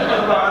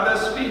 What about other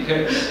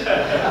speakers?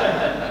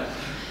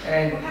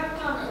 And, We have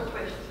time for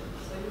questions,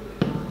 so you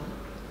will.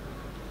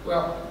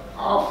 well,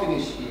 I'll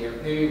finish here.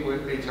 Maybe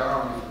later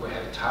on if we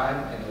have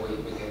time and we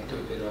can do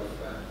a bit of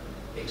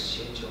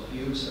exchange of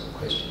views and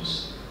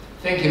questions.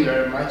 Thank you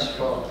very much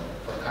for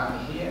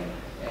coming here.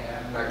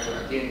 And I'd like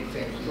to again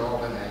thank the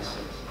organizers.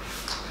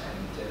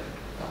 And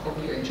I hope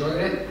you enjoyed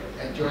it.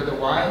 Enjoy the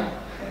wine.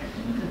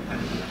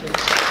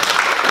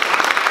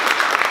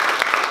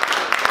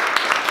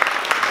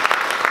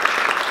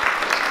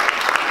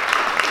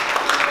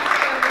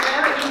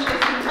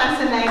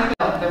 Fascinating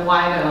of the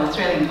wider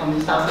Australian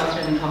community, South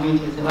Australian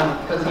community as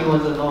well, because he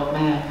was a Lord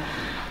Mayor.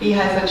 He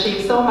has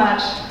achieved so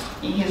much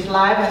in his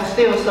life and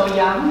still so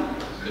young.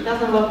 He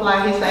doesn't look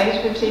like his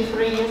age.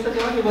 53 years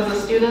ago, he was a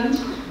student.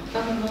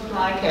 Doesn't look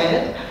like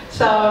it.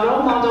 So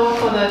role model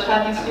for the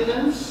Chinese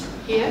students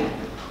here.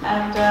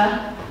 And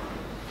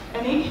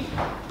any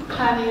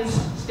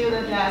Chinese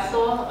student, yeah, I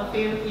saw a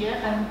few here,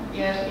 and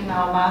yes, in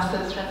our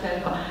master's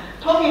translation.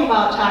 Talking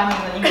about Chinese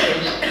and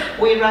English,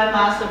 we run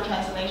master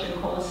translation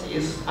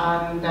courses,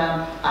 and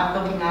I'm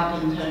looking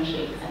up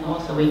internship, and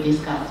also we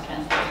discuss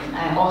translation.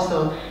 I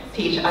also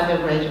teach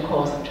undergraduate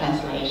course of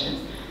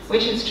translation,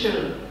 which is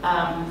true.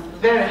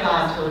 Very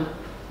hard to,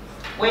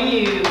 when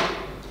you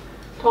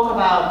talk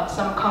about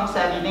some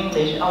concept in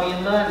English, or you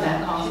learn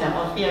that concept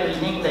or theory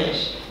in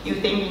English, you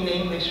think in the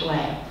English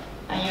way,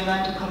 and you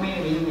learn to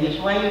communicate in English.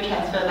 When you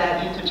transfer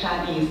that into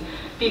Chinese,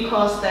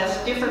 because there's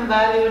different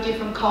value,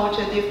 different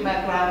culture, different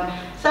background,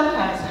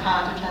 sometimes it's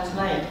hard to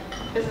translate,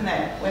 isn't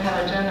it? We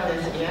have a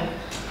journalist here,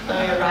 so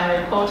you write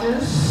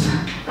reporters,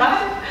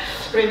 right?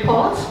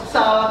 Reports.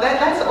 So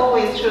that's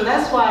always true.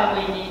 That's why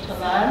we need to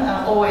learn,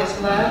 always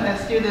learn. As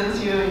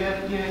students,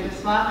 you're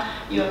smart,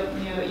 you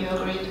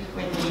agree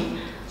with me.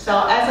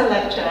 So as a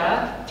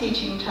lecturer,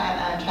 teaching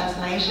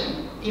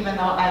translation, even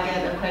though I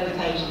get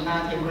accreditation,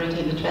 not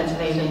integrated the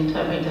translator,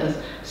 interpreters,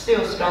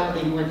 still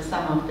struggling with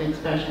some of the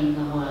expressions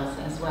and words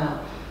as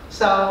well.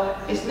 So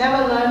it's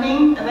never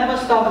learning, never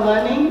stop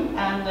learning,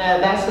 and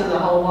that's the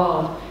whole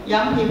world.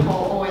 Young people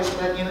always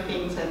learn new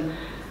things, and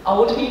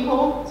old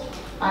people,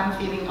 I'm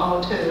feeling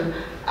old too,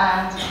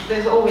 and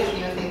there's always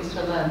new things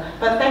to learn.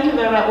 But thank you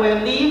very much.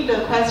 We'll leave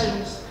the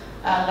questions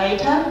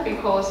later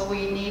because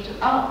we need to,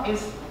 oh,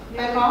 is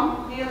back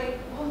on? Nearly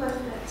almost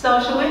there. So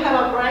should we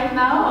have a break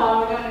now,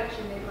 or? We don't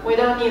actually need one. We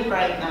don't need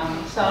break now,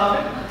 so.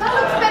 That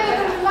looks better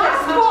than the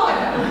last one.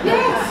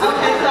 Yes.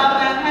 Okay, so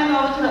I'll hand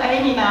over to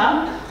Amy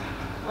now.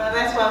 Well,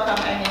 let's welcome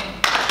Amy.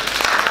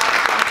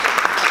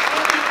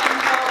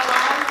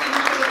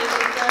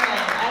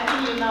 I think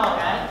you know,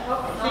 right?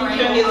 Sym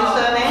Choon is a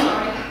surname.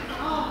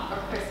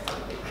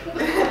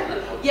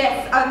 Yes,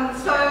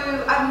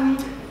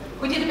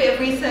 we did a bit of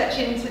research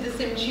into the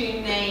Sym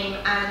Choon name,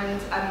 and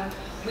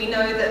we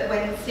know that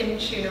when Sym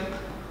Choon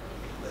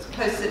was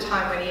close to the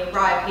time when he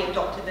arrived, he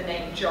adopted the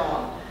name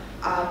John,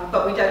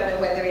 but we don't know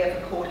whether he ever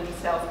called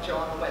himself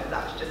John or whether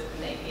that's just the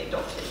name he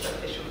adopted for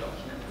official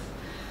documents.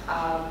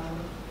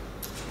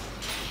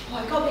 Well,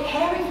 I got a bit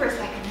hairy for a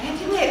second there,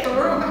 didn't it? But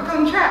we're all back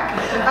on track.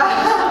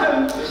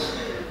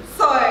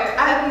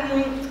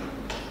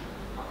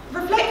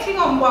 Reflecting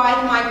on why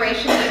the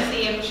Migration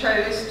Museum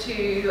chose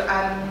to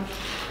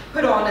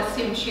put on a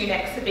Sym Choon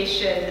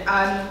exhibition,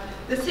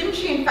 the Sym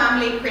Choon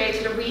family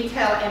created a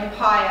retail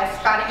empire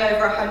spanning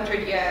over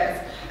 100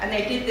 years, and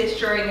they did this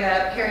during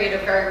a period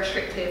of very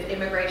restrictive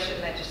immigration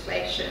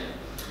legislation.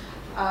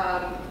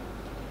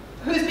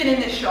 Who's been in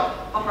this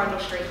shop on Rundle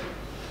Street?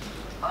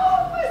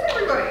 Oh, where's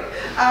everybody?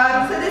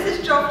 So this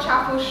is Job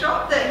Chappell's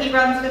shop that he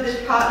runs with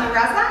his partner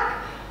Razak.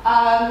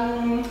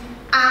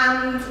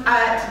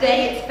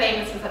 Today it's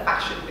famous as a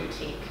fashion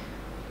boutique.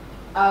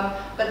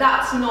 But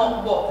that's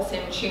not what the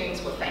Sym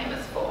Choons were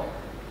famous for.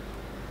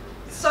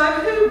 So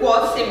who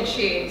was Sym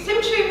Choon?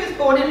 Sym Choon was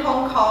born in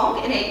Hong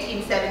Kong in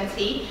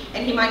 1870,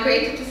 and he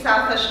migrated to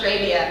South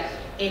Australia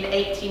in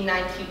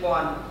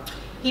 1891.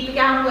 He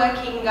began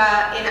working in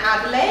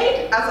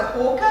Adelaide as a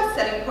hawker,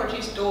 selling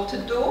produce door to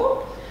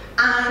door.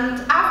 And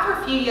after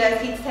a few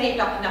years, he'd saved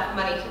up enough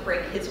money to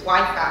bring his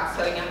wife out,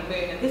 So Young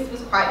Moon, and this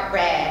was quite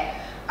rare.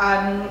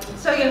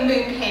 So Young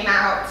Moon came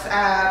out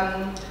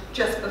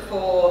just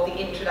before the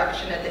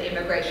introduction of the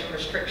Immigration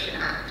Restriction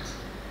Act.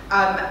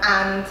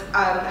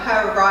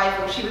 Her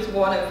arrival, she was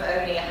one of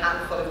only a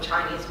handful of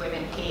Chinese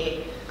women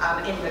here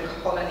in the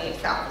colony of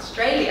South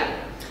Australia.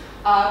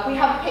 We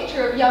have a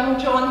picture of young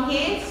John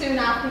here soon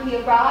after he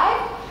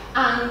arrived,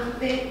 and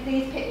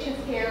these pictures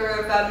here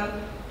are of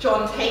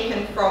John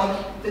taken from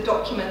the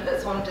document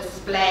that's on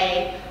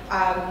display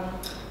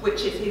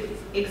which is his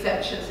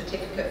exemption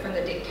certificate from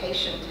the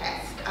dictation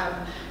test.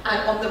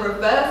 And on the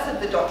reverse of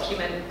the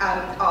document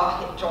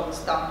are John's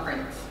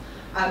thumbprints.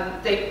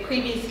 They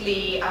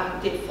previously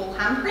did full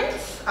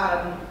handprints,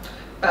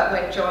 but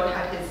when John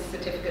had his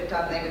certificate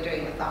done, they were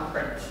doing the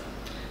thumbprints.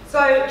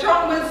 So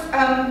John was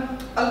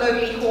a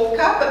lowly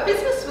hawker, but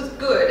business was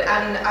good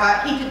and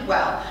he did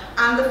well.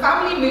 And the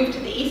family moved to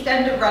the east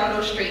end of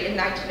Rundle Street in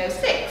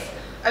 1906,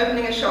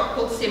 opening a shop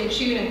called Sym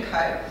Choon and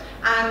Co.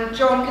 And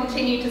John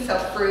continued to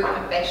sell fruit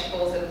and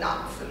vegetables and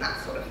nuts and that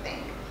sort of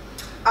thing.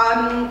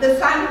 The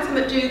Sands and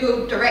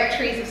McDougall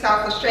directories of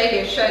South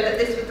Australia show that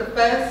this was the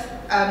first,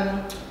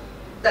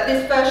 that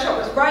this first shop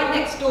was right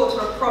next door to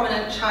a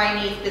prominent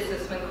Chinese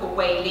businessman called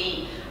Wei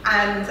Li.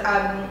 And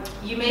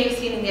you may have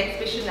seen in the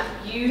exhibition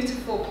that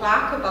beautiful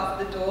plaque above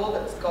the door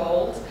that's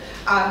gold.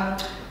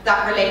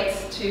 That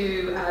relates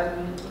to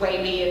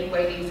Wei Li and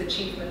Wei Li's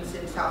achievements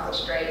in South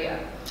Australia.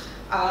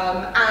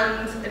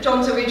 And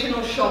John's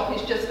original shop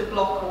is just a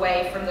block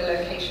away from the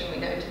location we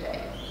know today.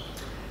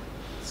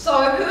 So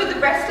who are the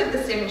rest of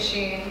the Sym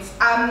Choons?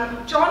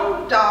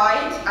 John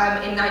died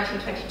in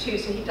 1922,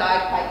 so he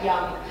died quite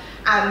young.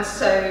 And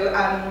so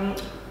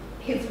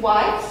his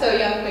wife, So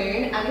Young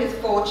Moon, and his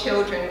 4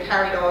 children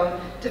carried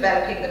on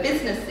developing the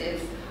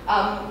businesses.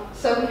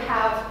 So we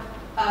have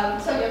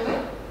So Young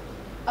Moon,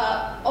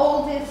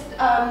 oldest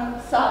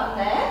son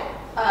there,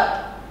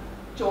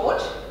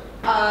 George,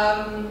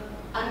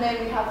 and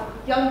then we have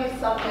youngest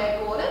son there,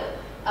 Gordon.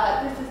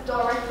 This is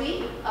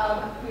Dorothy,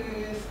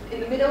 who's in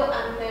the middle,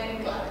 and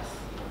then Gladys,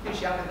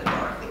 who's younger than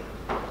Dorothy.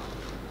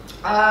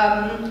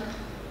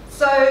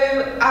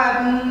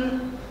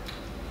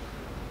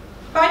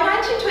 By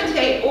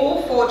 1928,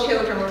 all 4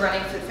 children were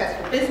running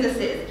successful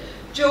businesses.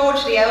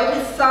 George, the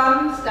eldest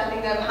son,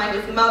 standing there behind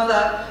his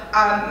mother,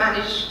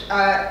 managed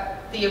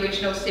the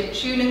original Sym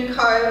Choon and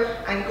Co.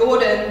 And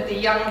Gordon, the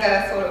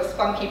younger, sort of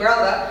spunky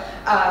brother,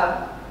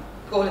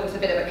 Gordon's a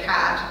bit of a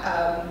cad.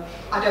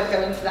 I don't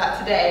go into that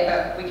today,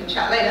 but we can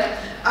chat later.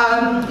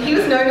 He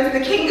was known as the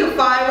king of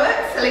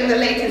fireworks, selling the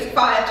latest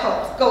fire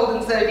tops,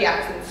 golden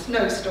zodiacs, and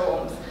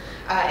snowstorms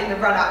in the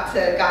run-up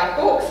to Guy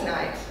Fawkes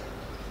Night.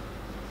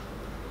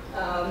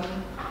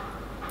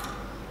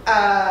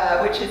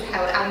 Which is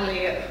held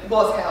annually,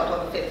 was held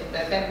on the 5th of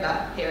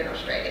November here in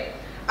Australia.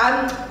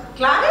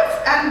 Gladys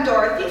and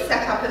Dorothy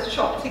set up a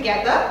shop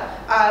together,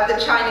 the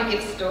China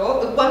Gift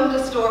Store, the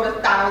wonder store of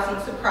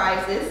 1,000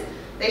 surprises.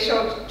 They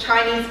sold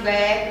Chinese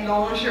ware,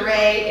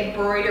 lingerie,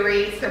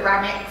 embroidery,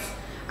 ceramics,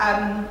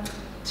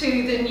 to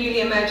the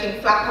newly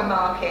emerging flapper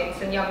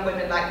markets and young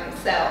women like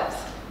themselves.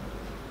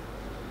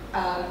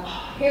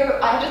 Here,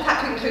 I just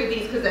had to include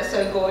these because they're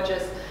so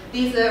gorgeous.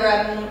 These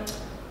are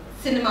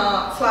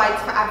cinema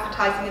slides for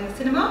advertising in the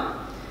cinema.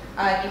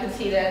 You can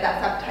see there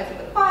that's advertising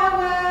the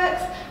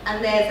fireworks,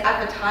 and there's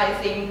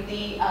advertising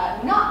the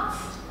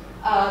nuts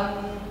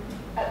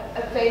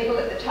available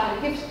at the China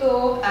Gift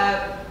Store,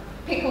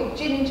 pickled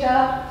ginger,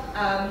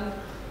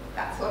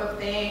 that sort of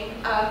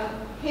thing.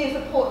 Here's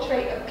a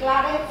portrait of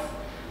Gladys,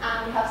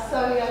 and we have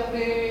So Young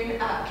Moon,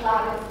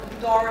 Gladys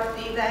and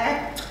Dorothy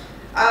there.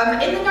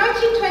 In the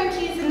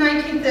 1920s and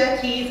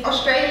 1930s,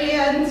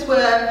 Australians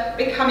were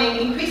becoming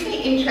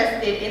increasingly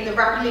interested in the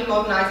rapidly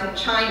modernising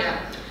China,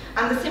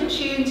 and the Sym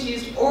Choons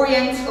used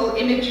Oriental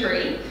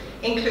imagery,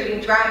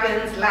 including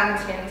dragons,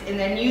 lanterns, in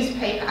their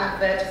newspaper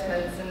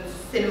advertisements and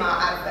cinema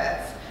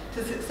adverts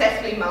to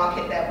successfully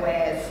market their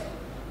wares.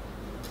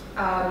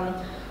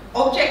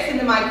 Objects in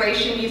the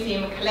Migration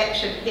Museum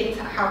collection hint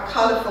at how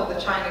colourful the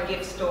China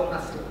Gift Store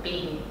must have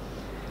been,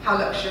 how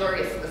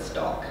luxurious the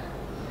stock.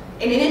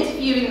 In an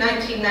interview in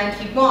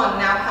 1991,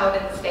 now held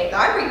in the State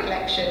Library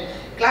collection,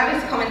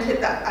 Gladys commented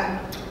that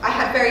I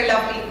had very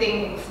lovely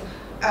things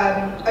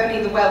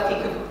only the wealthy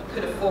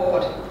could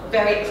afford,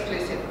 very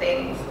exclusive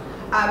things.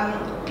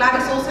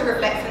 Gladys also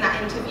reflects in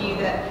that interview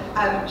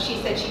that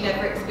she said she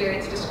never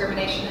experienced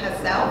discrimination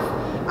herself,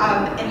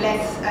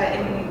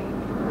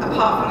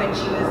 apart from when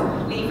she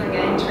was leaving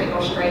and entering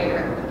Australia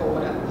at the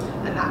border,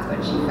 and that's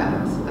when she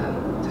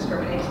felt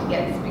discriminated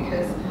against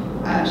because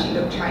she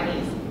looked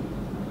Chinese.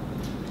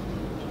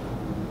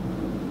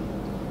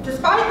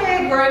 Despite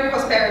their growing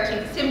prosperity,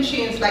 the Sym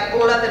Choons, like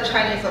all other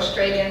Chinese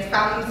Australians,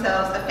 found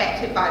themselves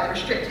affected by the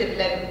restrictive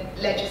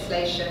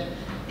legislation.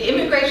 The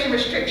Immigration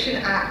Restriction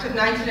Act of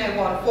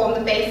 1901 formed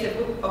the basis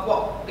of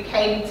what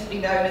became to be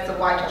known as the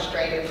White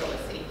Australia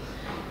policy,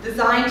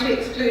 designed to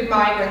exclude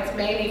migrants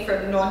mainly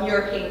from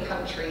non-European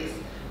countries,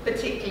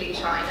 particularly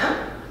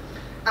China.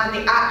 And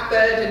the Act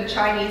burdened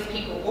Chinese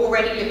people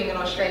already living in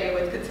Australia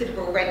with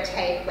considerable red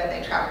tape when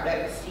they travelled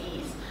overseas.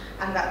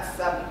 And that's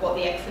what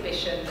the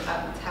exhibition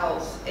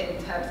tells in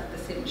terms of the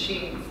Sym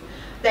Choons.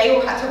 They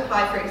all had to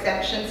apply for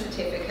exemption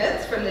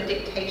certificates from the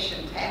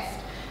dictation test,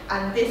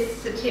 and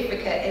this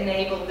certificate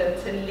enabled them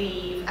to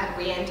leave and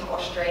re-enter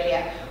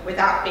Australia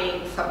without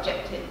being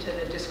subjected to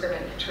the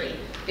discriminatory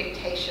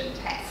dictation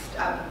test,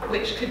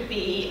 which could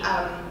be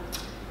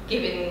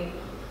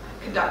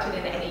conducted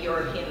in any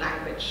European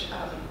language.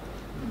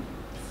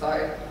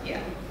 So,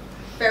 yeah,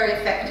 very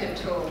effective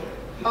tool.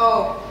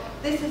 Oh,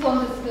 this is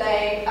on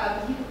display.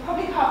 You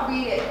probably can't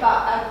read it,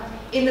 but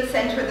in the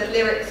centre are the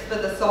lyrics for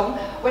the song.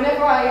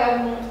 Whenever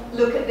I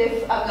look at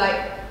this, I'm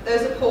like,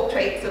 those are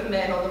portraits of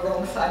men on the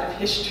wrong side of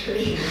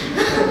history.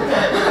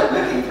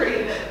 Looking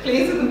pretty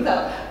pleased with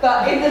themselves.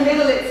 But in the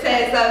middle it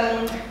says,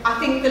 I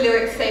think the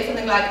lyrics say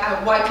something like,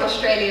 white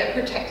Australia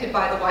protected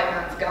by the white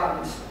man's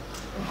guns.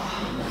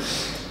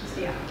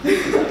 Yeah.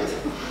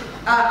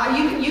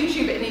 You can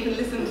YouTube it and even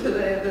listen to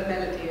the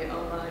melody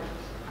online.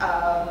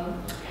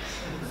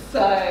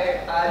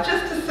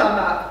 Just to sum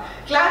up,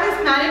 Gladys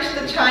managed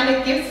the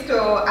China gift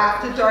store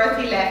after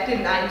Dorothy left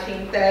in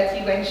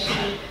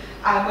 1930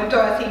 when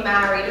Dorothy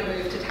married and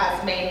moved to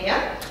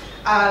Tasmania.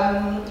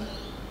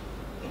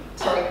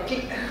 Sorry,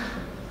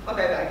 I'll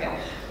go back again.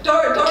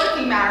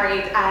 Dorothy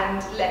married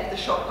and left the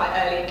shop quite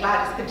early, and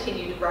Gladys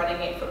continued running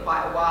it for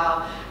quite a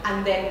while.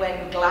 And then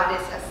when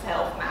Gladys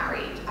herself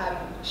married,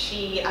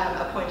 she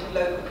appointed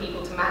local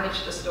people to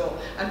manage the store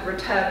and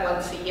return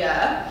once a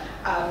year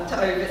to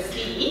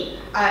oversee,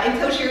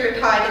 until she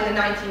retired in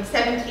the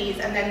 1970s,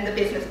 and then the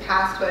business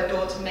passed to her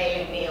daughter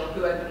Mei Ling Neal,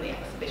 who opened the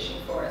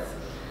exhibition for us.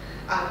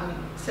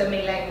 So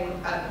Mei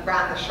Ling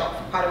ran the shop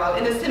for quite a while.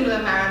 In a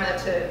similar manner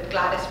to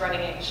Gladys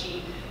running it,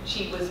 she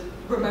was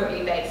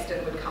remotely based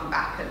and would come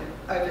back and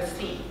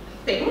oversee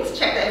things,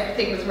 check that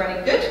everything was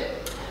running good.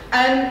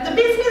 The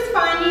business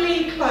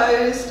finally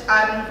closed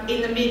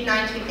in the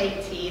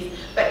mid-1980s,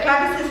 but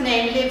Gladys's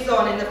name lives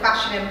on in the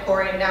fashion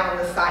emporium now on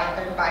the site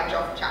owned by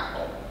Geoff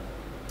Chappell.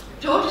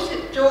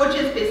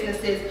 George's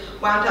businesses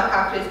wound up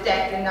after his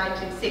death in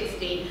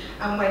 1960,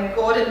 and when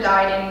Gordon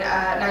died in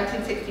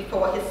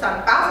 1964, his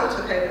son Basil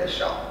took over the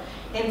shop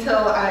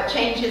until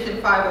changes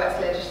in fireworks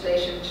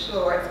legislation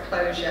saw its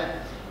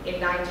closure in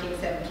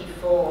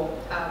 1974.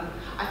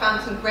 I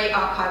found some great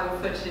archival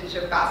footage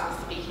of Basil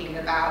speaking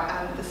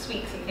about the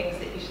sweets and things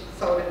that he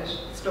sold in the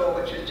store,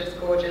 which was just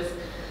gorgeous.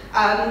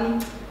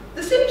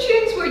 The Sym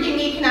Choons were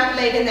unique in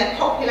Adelaide in their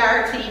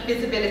popularity,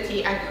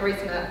 visibility and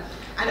charisma,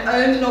 and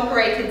owned and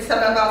operated some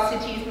of our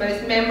city's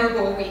most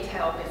memorable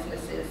retail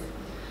businesses.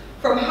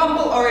 From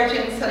humble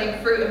origins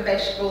selling fruit and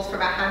vegetables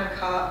from a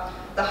handcart,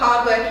 the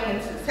hardworking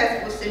and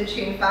successful Sym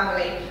Choon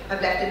family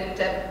have left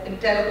an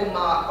indelible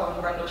mark on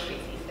Rundle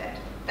Street's East End.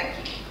 Thank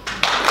you.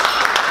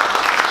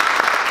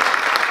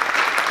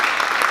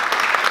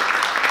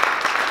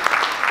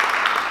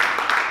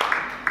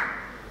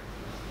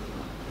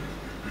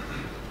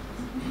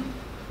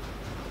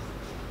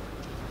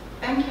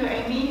 Thank you,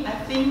 Amy. I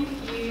think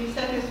you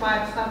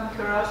satisfied some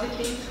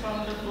curiosities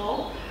from the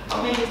floor, or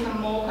maybe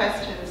some more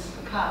questions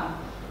to come.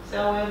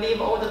 So we'll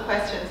leave all the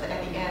questions at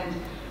the end.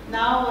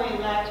 Now we'd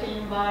like to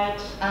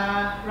invite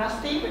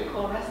Rusty, we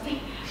call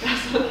Rusty,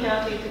 Russell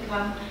Kelly to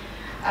come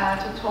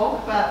to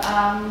talk, but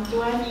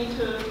do I need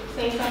to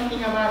say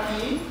something about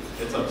you?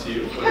 It's up to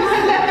you.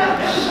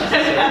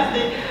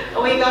 Rusty,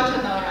 we got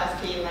to know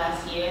Rusty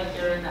last year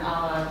during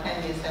our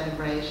 10-year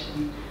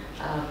celebration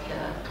of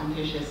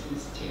Confucius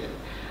Institute.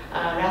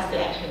 Rusty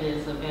actually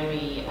is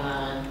very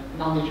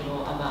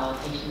knowledgeable about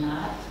Asian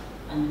art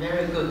and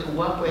very good to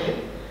work with.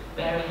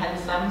 Very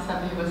handsome,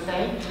 some people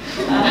say.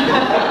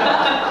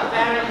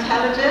 Very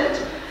intelligent,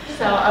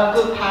 so a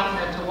good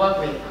partner to work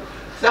with.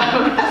 So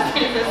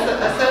Rusty is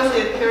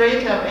Associate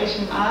Curator of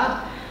Asian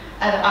Art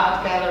at the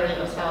Art Gallery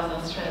of South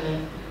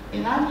Australia.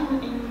 In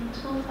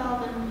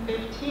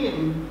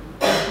 2015,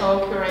 we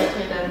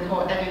co-curated and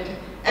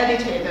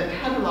co-edited the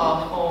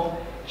catalogue for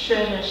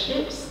Treasure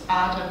Ships,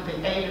 Art of the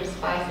Age of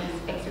Spices,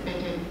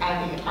 exhibited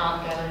at the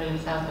Art Gallery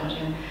of South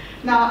Australia.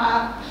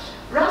 Now,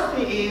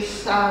 Rusty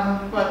is,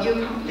 well, you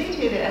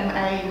completed an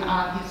MA in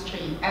Art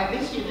History at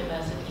this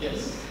university.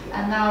 Yes.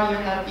 And now you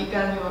have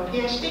begun your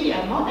PhD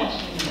at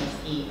Monash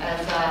University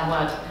as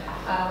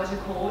what's it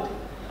called?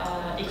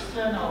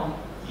 External.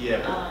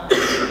 Yeah,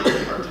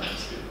 part-time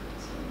student.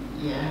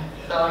 Yeah.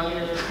 So you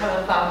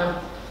have found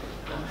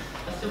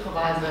a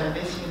supervisor at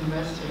this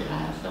university,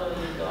 right? So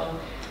you go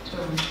to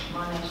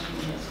Monash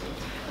University.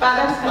 But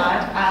that's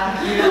fine.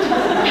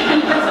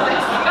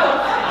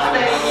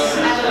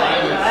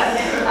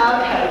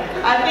 Okay.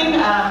 I think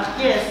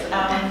yes.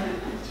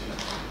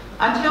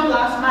 Until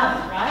last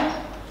month, right?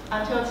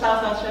 Until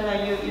South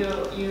Australia,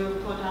 you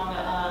put on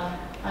a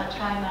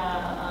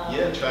China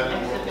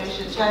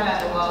exhibition, China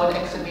the World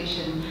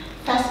exhibition.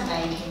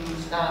 Fascinating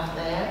stuff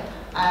there.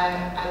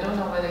 I don't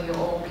know whether you've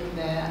all been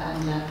there,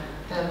 and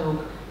they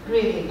look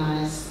really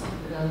nice.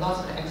 There are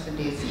lots of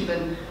exhibits.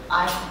 Even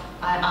I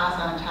asked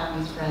our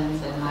Chinese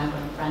friends and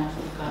migrant friends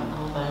who come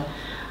over,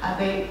 and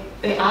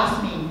they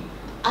asked me,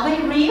 are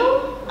they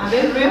real? Are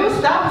they real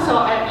stuff? So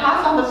I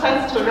passed on the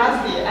question to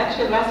Rusty.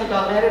 Actually, Rusty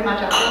got very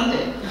much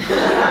offended.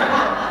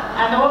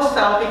 And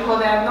also because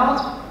they are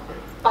not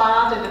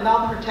barred and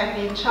not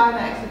protected in China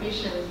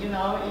exhibitions, you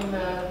know,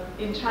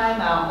 in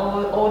China,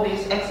 all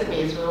these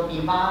exhibits will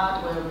be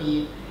barred, will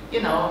be,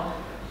 you know,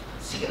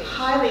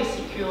 highly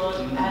secured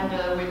and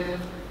with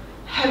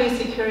heavy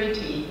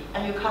security,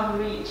 and you can't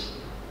reach.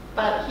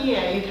 But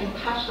here, you can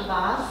touch the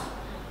vase,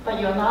 but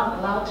you're not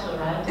allowed to,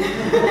 right?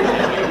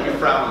 We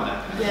frown on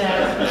that.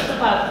 Yes,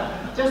 but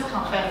Just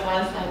confess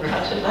once I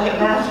touch it like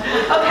that.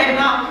 Okay,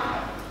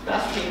 now,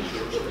 Dusty.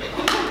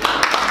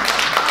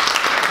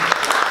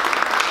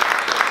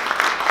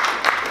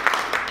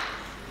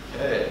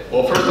 Okay.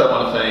 Well, first I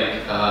want to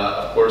thank,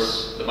 of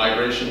course, the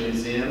Migration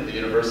Museum, the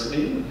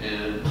university,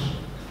 and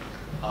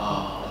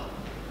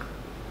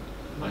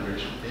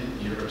Migration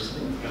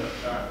University.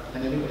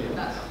 And anybody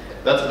else?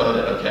 That's about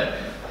it. Okay.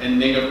 And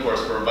Ning, of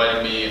course, for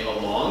inviting me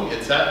along.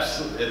 It's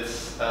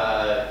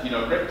a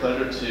great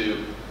pleasure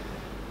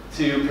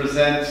to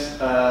present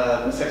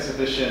this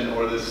exhibition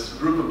or this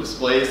group of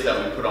displays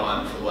that we put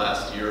on for the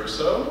last year or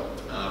so,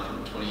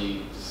 from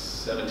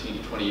 2017 to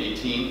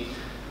 2018,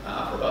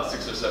 for about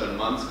 6 or 7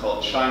 months,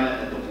 called China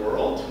and the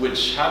World,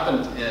 which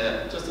happened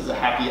just as a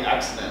happy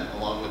accident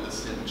along with the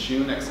Sym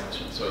Choon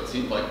exhibition. So it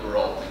seemed like we're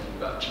all thinking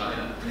about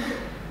China.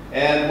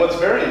 And what's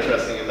very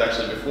interesting is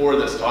actually before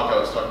this talk, I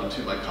was talking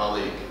to my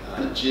colleague,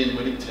 Jin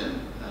Whittington,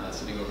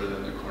 sitting over there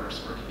in the corner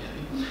smirking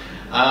at me.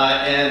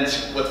 And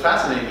what's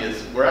fascinating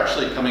is we're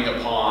actually coming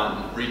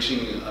upon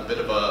reaching a bit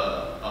of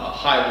a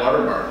high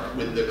watermark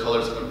with the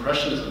Colors of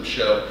Impressionism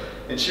show.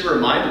 And she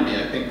reminded me,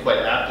 I think quite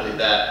aptly,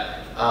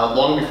 that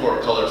long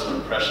before Colors of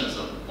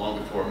Impressionism, long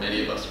before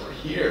many of us were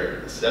here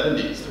in the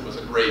 70s, there was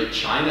a great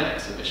China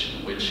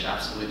exhibition which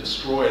absolutely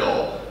destroyed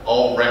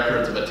all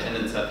records of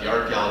attendance at the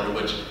art gallery,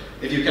 which,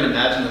 if you can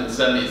imagine, in the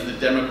 70s, the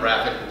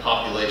demographic, the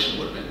population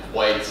would have been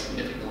quite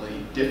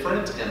significantly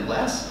different and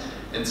less.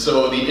 And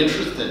so the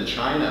interest in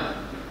China,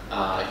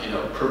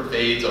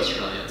 pervades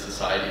Australian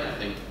society. And I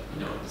think,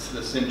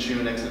 the Sym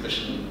Choon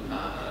exhibition,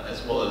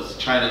 as well as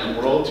China and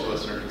the World, to a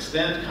certain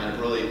extent, kind of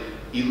really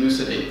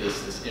elucidate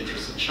this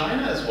interest in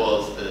China, as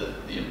well as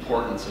the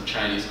importance of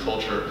Chinese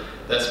culture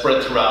that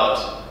spread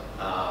throughout,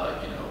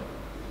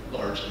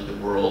 largely the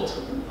world.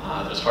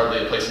 There's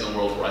hardly a place in the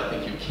world where I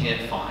think you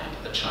can't find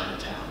a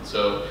Chinatown.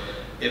 So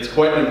it's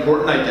quite an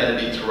important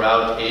identity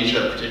throughout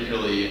Asia,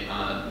 particularly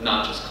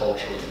not just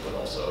culturally, but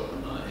also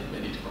in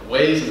many different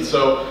ways. And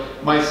so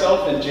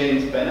myself and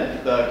James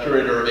Bennett, the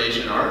curator of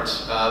Asian art,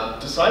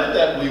 decided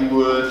that we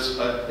would,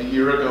 a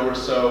year ago or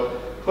so,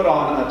 put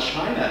on a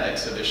China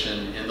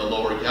exhibition in the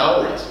lower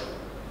galleries.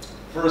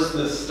 First,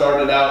 this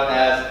started out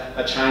as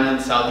a China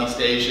and Southeast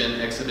Asian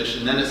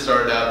exhibition. Then it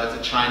started out as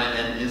a China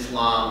and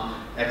Islam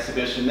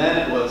exhibition. Then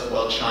it was,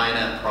 well,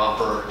 China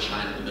proper,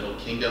 China and the Middle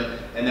Kingdom.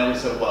 And then we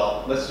said,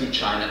 well, let's do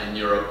China and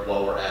Europe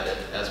while we're at it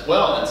as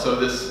well. And so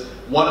this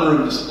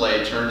one-room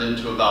display turned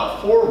into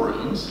about 4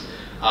 rooms,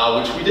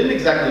 which we didn't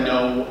exactly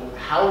know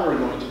how we were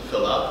going to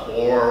fill up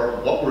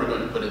or what we were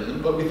going to put in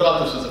them, but we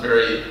thought this was a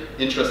very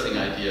interesting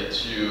idea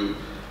to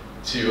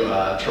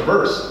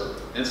traverse.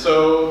 And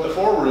so the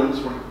 4 rooms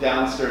were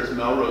downstairs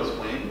Melrose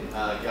Wing,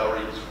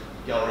 galleries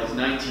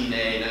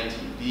 19A,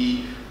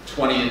 19B,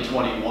 20 and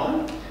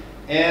 21.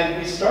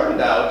 And we started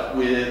out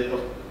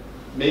with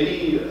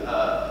maybe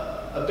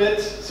a bit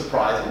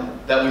surprising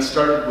that we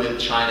started with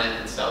China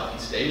and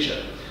Southeast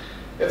Asia.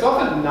 It's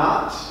often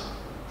not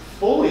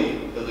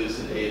fully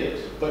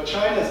elucidated, but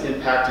China's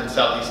impact in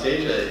Southeast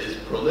Asia is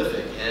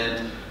prolific.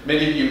 And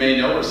many of you may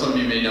know, or some of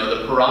you may know,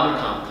 the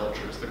Peranakan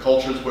cultures, the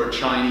cultures where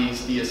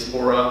Chinese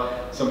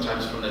diaspora,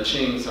 sometimes from the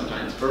Qing,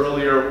 sometimes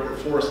earlier, were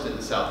forced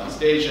into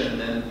Southeast Asia and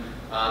then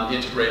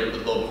integrated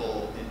with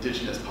local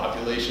indigenous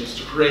populations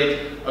to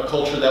create a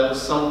culture that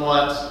was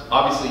somewhat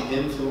obviously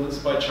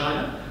influenced by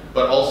China,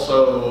 but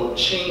also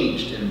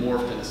changed and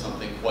morphed into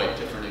something quite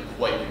different and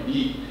quite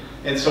unique.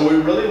 And so we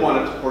really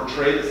wanted to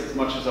portray this as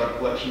much as our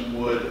collection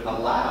would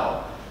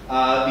allow,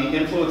 the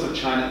influence of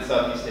China and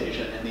Southeast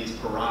Asia and these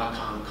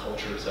Peranakan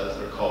cultures, as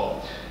they're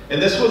called.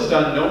 And this was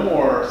done no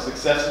more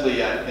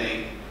successfully, I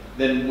think,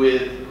 than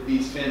with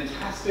these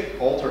fantastic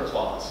altar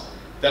cloths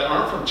that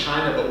aren't from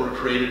China but were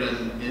created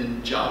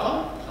in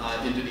Java,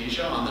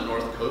 Indonesia, on the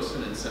north coast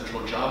and in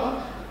central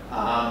Java,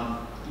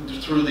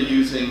 through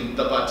using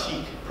the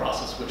batik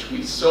process, which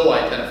we so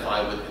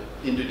identify with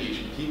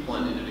Indonesian people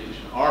and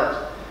Indonesian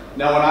art.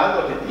 Now, when I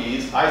look at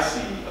these, I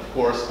see, of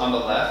course, on the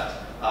left,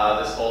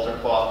 this altar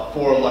cloth,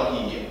 4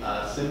 lucky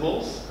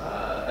symbols,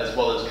 as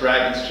well as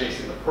dragons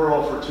chasing the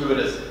pearl,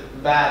 fortuitous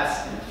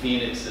bats and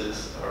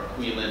phoenixes, or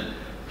quilin,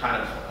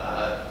 kind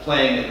of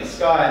playing in the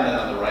sky, and then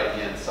on the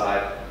right-hand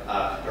side,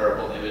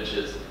 comparable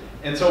images.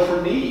 And so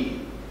for me,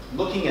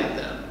 looking at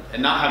them,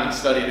 and not having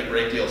studied a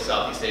great deal of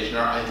Southeast Asian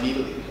art, I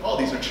immediately think, oh,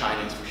 these are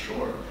Chinese for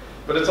sure.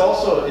 But it's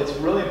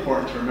really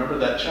important to remember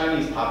that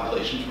Chinese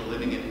populations were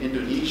living in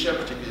Indonesia,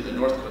 particularly the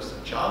north coast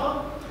of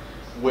Java,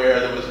 where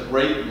there was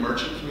great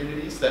merchant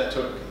communities that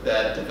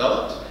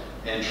developed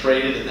and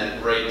traded in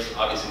that great,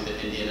 obviously the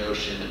Indian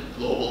Ocean and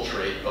global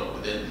trade, but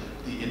within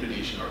the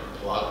Indonesian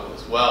archipelago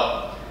as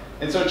well.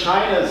 And so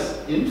China's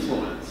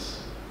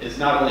influence is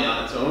not only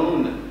on its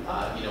own,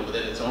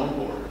 within its own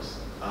borders,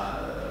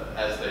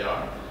 as they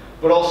are,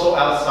 but also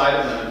outside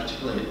of them, and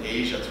particularly in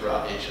Asia,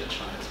 throughout Asia,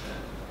 China's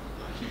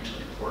been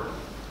hugely important.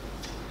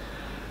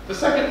 The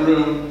second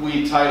room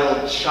we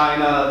titled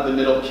China, the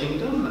Middle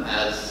Kingdom,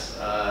 as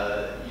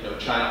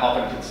China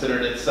often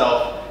considered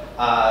itself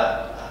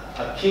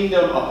a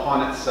kingdom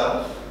upon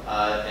itself,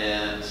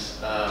 and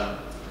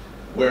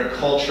where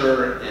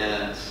culture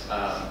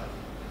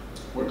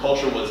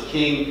was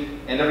king,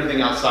 and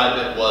everything outside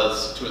of it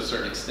was, to a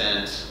certain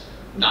extent,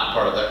 not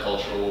part of that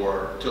culture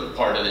or took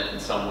part in it in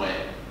some way,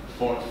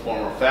 form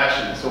or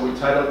fashion. So we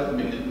titled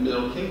it the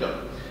Middle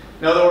Kingdom.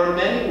 Now there were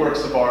many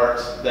works of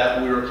art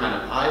that we were kind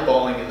of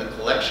eyeballing in the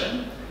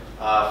collection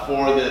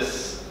for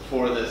this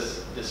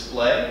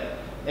display.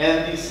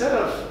 And the set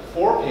of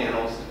 4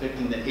 panels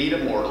depicting the 8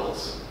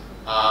 immortals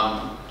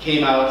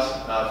came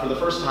out for the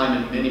first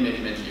time in many, many,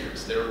 many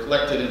years. They were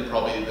collected in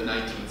probably the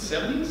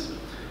 1970s.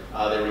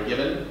 They were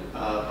given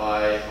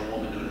by a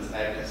woman known as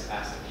Agnes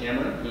Asta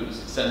Cameron, whose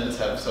descendants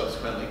have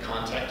subsequently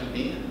contacted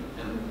me,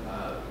 and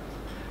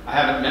I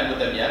haven't met with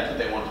them yet, but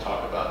they want to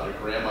talk about their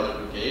grandmother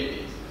who gave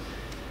these.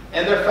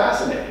 And they're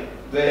fascinating.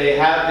 They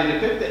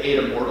depict the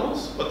 8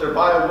 immortals, but they're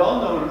by a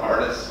well-known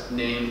artist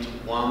named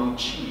Wang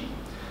Qi.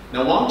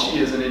 Now, Wang Qi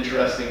is an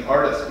interesting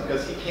artist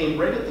because he came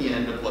right at the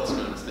end of what's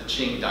known as the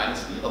Qing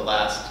dynasty, the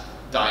last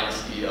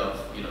dynasty of,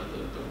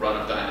 the run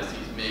of dynasties,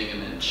 Ming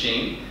and then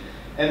Qing.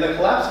 And the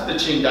collapse of the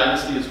Qing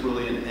dynasty is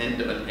really an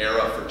end of an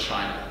era for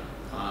China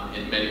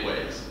in many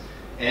ways.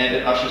 And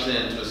it ushers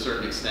in, to a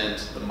certain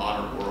extent, the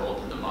modern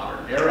world and the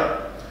modern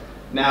era.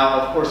 Now,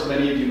 of course,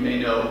 many of you may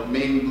know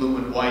Ming blue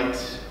and white,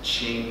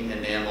 Qing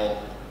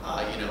enamel,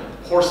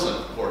 porcelain,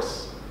 of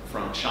course,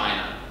 from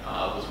China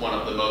was one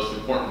of the most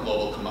important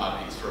global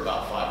commodities for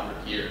about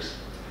 500 years.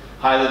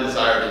 Highly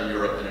desired in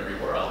Europe and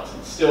everywhere else.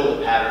 And still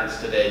the patterns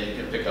today, you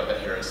can pick up a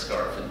Harris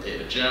scarf in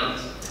David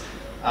Jones.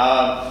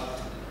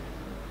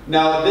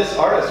 Now, this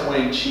artist,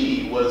 Wang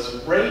Qi,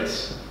 was right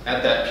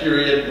at that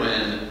period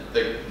when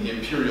the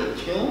imperial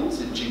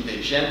kilns in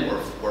Jingdezhen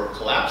were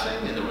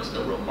collapsing and there was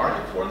no real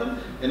market for them.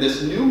 And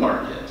this new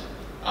market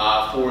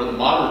for the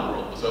modern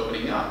world was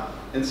opening up.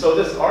 And so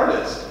this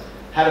artist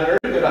had a very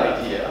good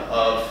idea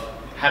of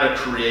how to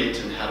create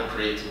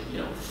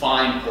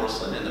fine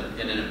porcelain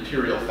in an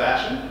imperial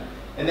fashion.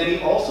 And then he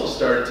also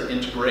started to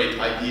integrate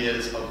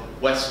ideas of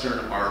Western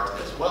art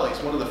as well.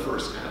 He's one of the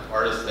first kind of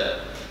artists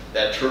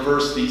that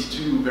traverse these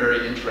 2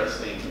 very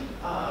interesting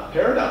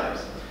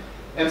paradigms.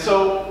 And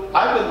so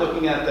I've been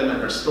looking at them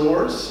in our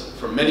stores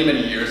for many,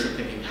 many years and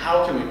thinking,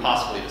 how can we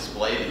possibly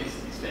display these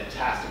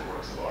fantastic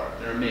works of art?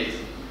 They're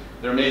amazing.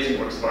 They're amazing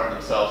works of art in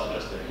themselves, and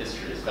just their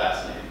history is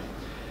fascinating.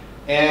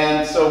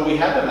 And so we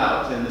had them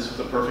out, and this was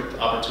a perfect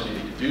opportunity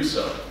to do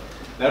so.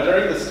 Now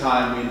during this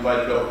time, we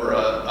invited over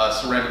a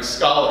ceramic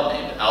scholar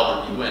named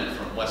Albert Yuen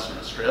from Western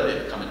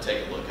Australia to come and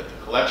take a look at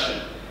the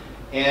collection.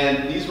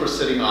 And these were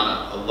sitting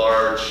on a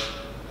large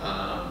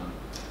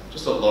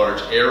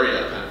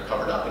area, kind of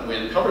covered up. And we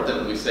uncovered them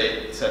and we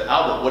said,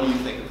 Albert, what do you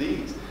think of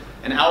these?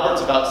 And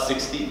Albert's about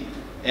 60,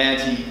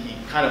 and he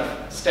kind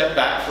of stepped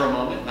back for a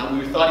moment. Now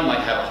we thought he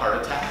might have a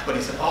heart attack, but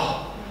he said,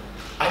 oh,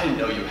 I didn't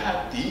know you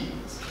had these.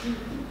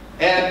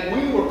 And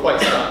we were quite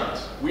stunned.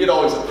 We had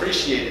always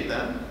appreciated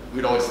them.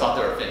 We'd always thought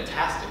they were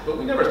fantastic, but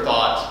we never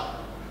thought,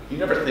 you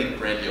never think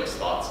grandiose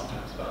thoughts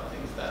sometimes about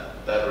things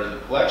that are in the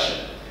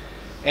collection.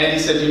 And he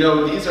said,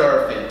 these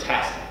are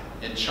fantastic.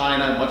 In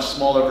China, much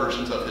smaller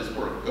versions of his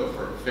work go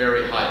for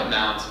very high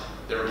amounts.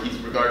 He's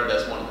regarded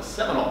as one of the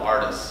seminal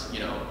artists,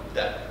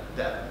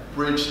 that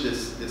bridged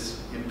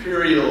this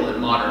imperial and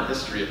modern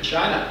history of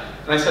China.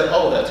 And I said,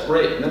 oh, that's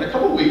great. And then a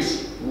couple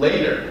weeks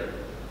later,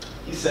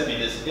 he sent me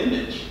this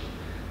image.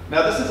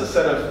 Now this is a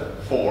set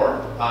of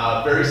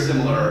 4 very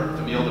similar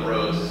Camille de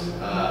Rose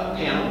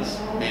panels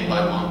made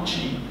by Wang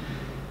Qi.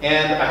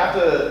 And I have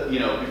to,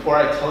 before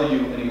I tell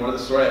you any more of the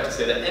story, I have to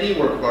say that any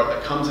work of art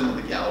that comes into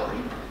the gallery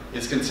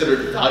is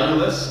considered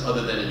valueless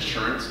other than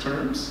insurance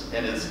terms,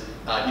 and is,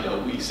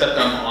 we set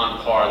them on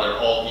par. They're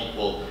all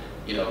equal,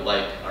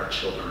 like our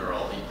children are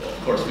all equal.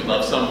 Of course, we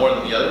love some more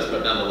than the others,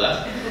 but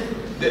nonetheless,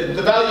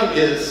 the value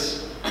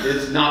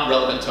is not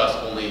relevant to us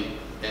only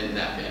in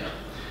that manner.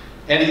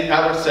 And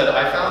Albert said,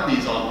 I found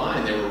these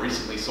online. They were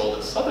recently sold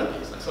at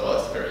Sotheby's. And I said, oh,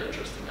 that's very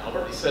interesting,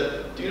 Albert. He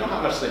said, do you know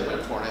how much they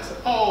went for? And I said,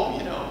 oh,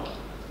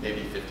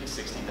 maybe $50,000,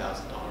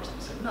 $60,000. And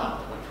he said, no,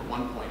 they went for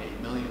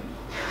 1.8 million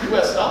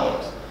US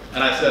dollars.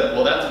 And I said,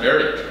 well, that's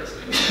very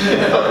interesting.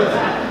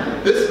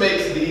 This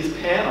makes these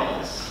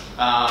panels,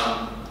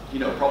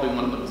 probably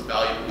one of the most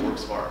valuable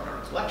works of art in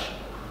our collection.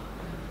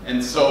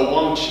 And so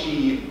Wang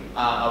Qi,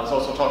 I was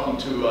also talking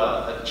to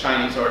a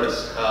Chinese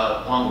artist,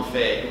 Wang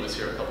Fei, who was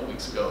here a couple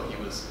weeks ago.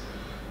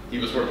 He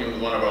was working with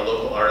one of our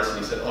local artists,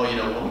 and he said, oh,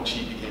 Wang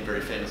Qi became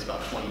very famous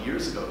about 20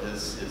 years ago.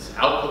 His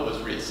output was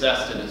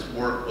reassessed, and his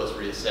work was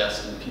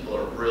reassessed, and people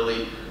are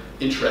really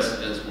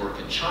interested in his work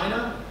in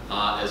China,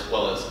 as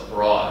well as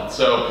abroad. And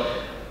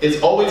so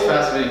it's always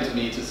fascinating to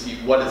me to see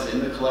what is in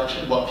the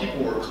collection, what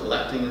people were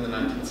collecting in the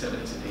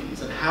 1970s and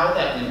 80s, and how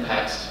that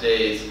impacts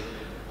today's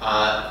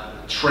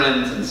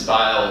trends and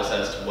styles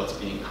as to what's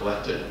being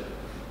collected.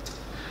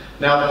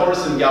 Now, of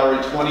course, in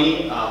Gallery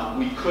 20,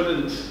 we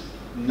couldn't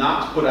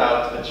not put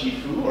out a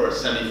jifu, or a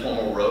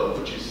semi-formal robe,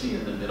 which you see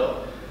in the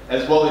middle,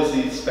 as well as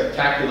these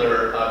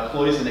spectacular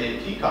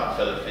cloisonné peacock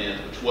feather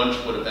fans, which once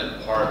would have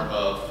been part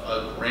of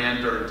a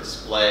grander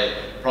display,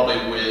 probably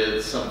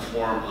with some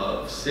form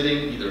of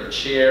sitting, either a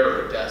chair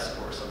or a desk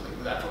or something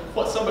that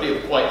from somebody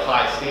of quite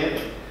high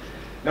standing.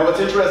 Now what's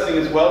interesting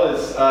as well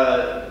is,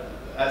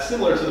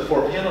 similar to the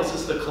four panels,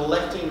 is the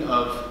collecting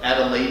of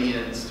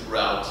Adelaideans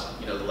throughout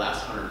the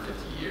last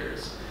 150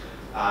 years.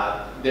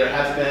 There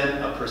has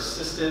been a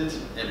persistent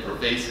and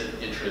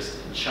pervasive interest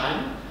in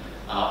China.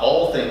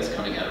 All things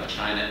coming out of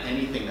China,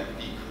 anything that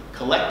be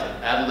collected,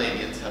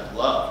 Adelaideans have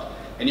loved.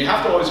 And you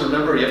have to always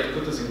remember, you have to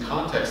put this in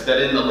context,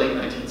 that in the late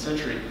 19th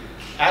century,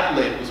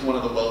 Adelaide was one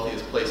of the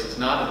wealthiest places,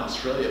 not in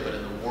Australia, but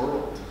in the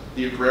world.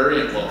 The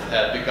agrarian wealth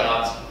had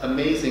begot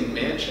amazing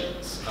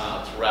mansions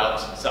throughout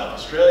South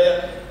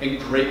Australia and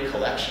great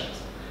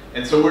collections.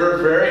 And so we were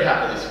very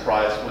happily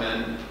surprised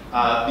when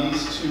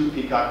these two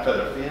peacock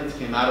feather fans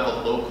came out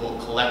of a local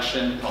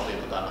collection, probably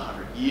of about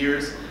 100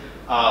 years.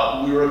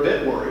 We were a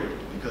bit worried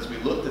because we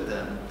looked at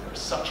them. They were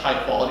such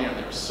high quality and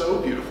they were so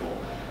beautiful.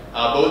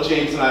 Both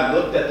James and I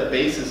looked at the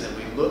bases and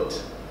we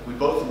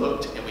both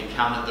looked and we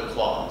counted the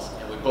claws.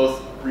 And we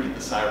both breathed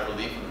a sigh of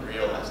relief when we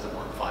realized there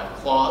weren't 5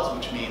 claws,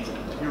 which means an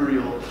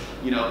imperial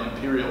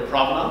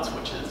provenance,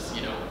 which is,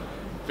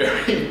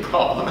 very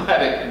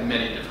problematic in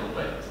many different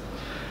ways.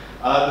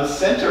 The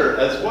center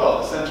as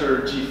well, the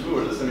center jifu,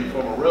 or the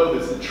semi-formal robe,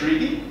 is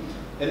intriguing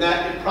in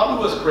that it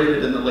probably was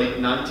created in the late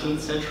 19th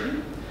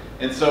century.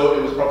 And so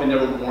it was probably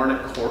never worn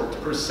at court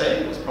per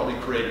se. It was probably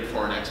created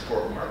for an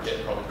export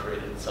market, probably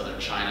created in southern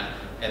China,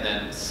 and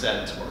then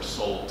sent or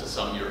sold to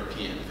some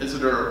European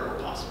visitor, or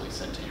possibly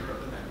sent to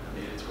Europe and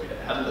then made its way to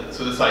Adelaide.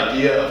 So this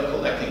idea of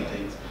collecting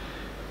things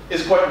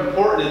is quite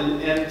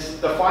important. And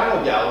the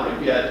final gallery,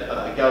 we had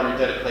a gallery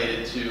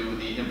dedicated to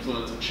the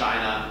influence of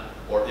China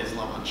or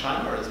Islam on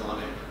China, or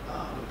Islamic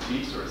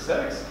motifs or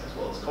aesthetics, as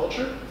well as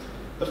culture.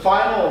 The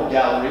final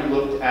gallery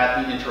looked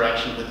at the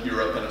interaction with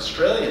Europe and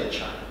Australia and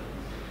China.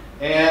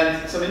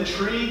 And some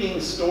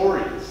intriguing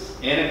stories,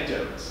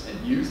 anecdotes,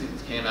 and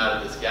musings came out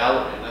of this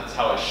gallery, and that's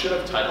how I should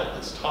have titled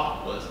this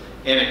talk, was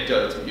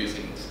Anecdotes,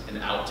 Musings, and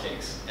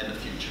Outtakes in the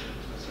Future.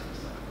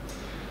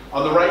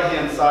 On the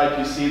right-hand side,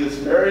 you see this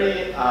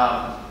very,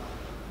 a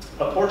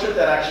portrait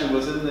that actually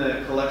was in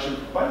the collection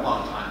for quite a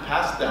long time,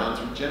 passed down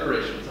through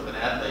generations of an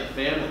Adelaide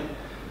family.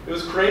 It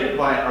was created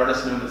by an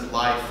artist known as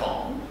Lai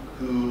Fong,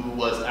 who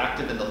was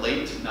active in the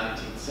late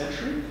 19th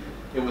century.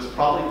 It was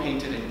probably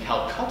painted in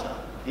Calcutta,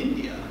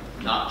 India,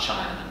 not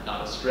China,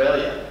 not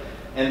Australia.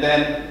 And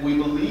then we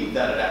believe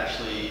that it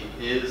actually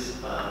is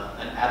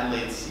an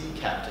Adelaide sea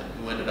captain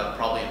who ended up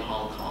probably in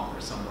Hong Kong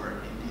or somewhere in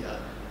India,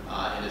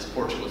 and his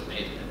portrait was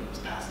painted and it was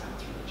passed down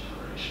through the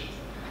generations.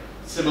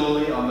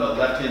 Similarly, on the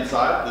left-hand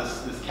side,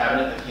 this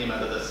cabinet that came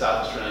out of the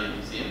South Australian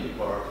Museum, we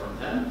borrowed from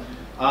them,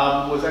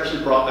 was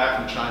actually brought back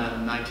from China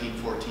in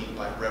 1914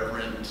 by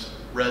Reverend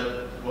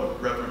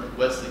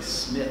Wesley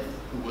Smith,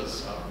 who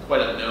was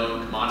quite a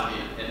known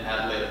commodity in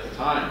Adelaide at the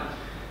time.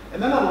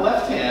 And then on the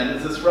left hand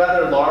is this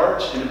rather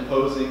large and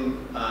imposing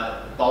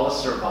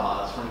baluster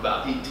vase from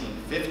about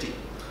 1850.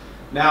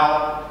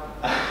 Now,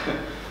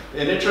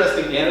 an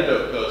interesting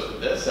anecdote goes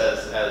with this,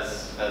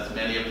 as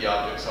many of the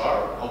objects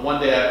are.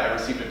 One day I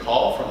received a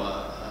call from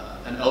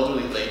an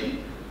elderly lady,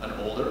 an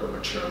older or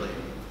mature lady,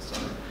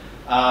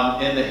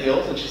 in the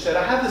hills, and she said,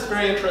 "I have this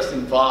very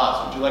interesting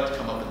vase. Would you like to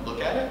come up and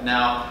look at it?"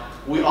 Now,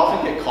 we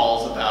often get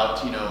calls about,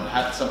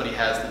 somebody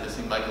has the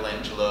missing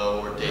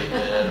Michelangelo or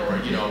David or,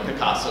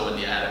 Picasso in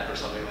the attic or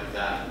something like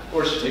that. Of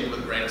course, you take it with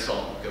a grain of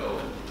salt and go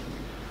and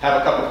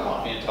have a cup of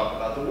coffee and talk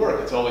about the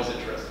work. It's always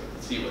interesting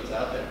to see what's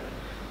out there.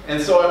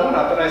 And so I went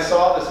up and I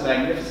saw this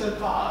magnificent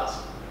vase.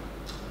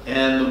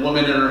 And the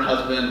woman and her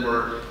husband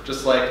were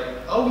just like,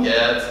 "Oh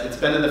yeah, it's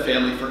been in the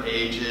family for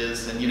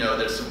ages, and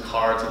there's some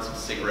cards and some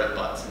cigarette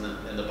butts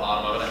in the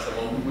bottom of it." I said,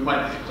 "Well, we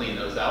might need to clean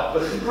those out,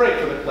 but it's great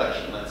for the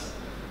collection.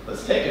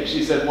 Let's take it."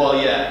 She said, "Well,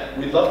 yeah,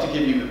 we'd love to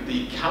give you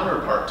the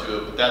counterpart to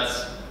it, but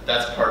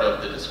that's part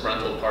of the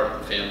disgruntled part of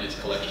the family's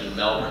collection in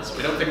Melbourne, so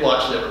we don't think we'll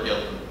actually ever be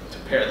able to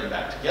pair them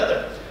back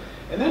together."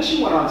 And then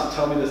she went on to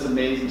tell me this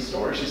amazing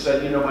story. She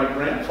said, "My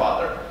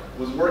grandfather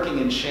was working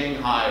in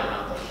Shanghai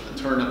around the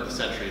turn of the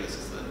century. This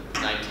is the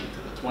 19th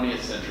to the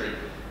 20th century.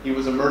 He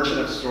was a merchant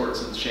of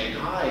sorts in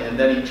Shanghai, and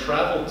then he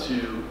traveled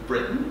to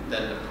Britain,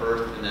 then to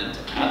Perth, and then to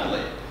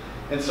Adelaide.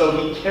 And so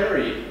he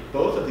carried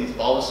both of these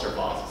baluster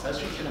vases,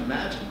 as you can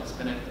imagine, must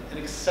have been an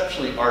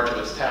exceptionally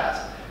arduous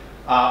task,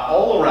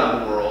 all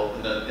around the world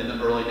in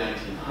the early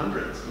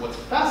 1900s. And what's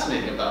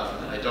fascinating about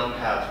them, and I don't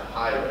have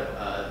high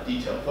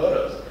detailed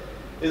photos,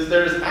 is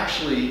there's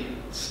actually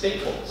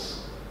staples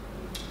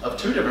of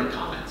 2 different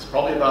kinds,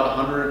 probably about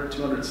 100,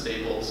 200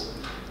 staples,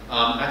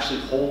 actually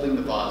holding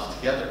the vase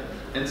together.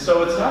 And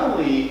so it's not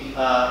only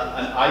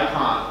an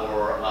icon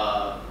or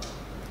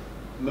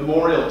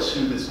memorial to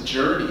this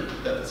journey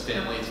that this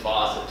family's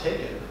vase had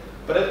taken,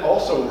 but it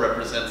also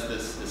represents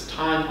this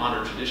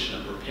time-honored tradition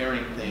of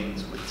repairing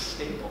things with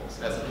staples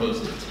as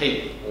opposed to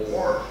tape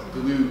or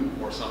glue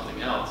or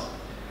something else.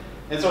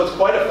 And so it's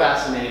quite a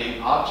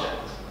fascinating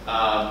object.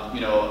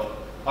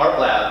 Art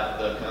Lab,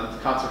 the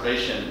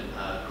conservation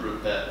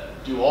group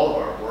that do all of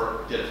our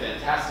work, did a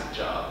fantastic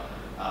job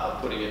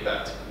putting it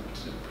back to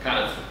kind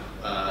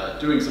of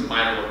doing some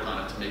minor work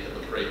on it to make it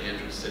look great,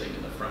 Andrew's sitting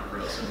in the front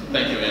row. So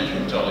thank you,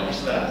 Andrew, to all of your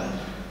staff.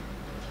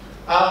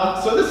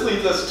 So this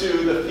leads us to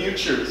the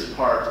futures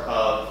part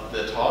of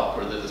the talk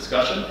or the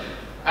discussion.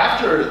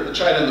 After the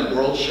China and the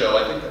World show,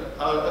 I think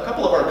a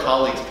couple of our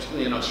colleagues,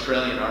 particularly in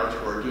Australian art,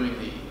 who are doing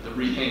the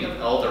rehang of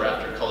Elder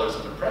after Colors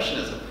of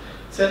Impressionism,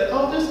 said,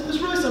 oh, there's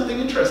really something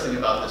interesting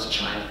about this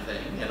China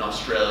thing in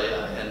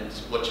Australia and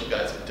what you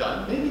guys have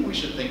done. Maybe we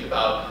should think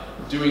about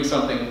doing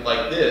something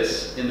like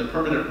this in the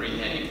permanent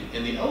rehang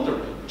in the Elder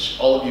Wing, which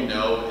all of you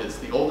know is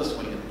the oldest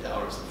wing in the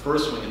gallery. It's the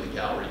first wing in the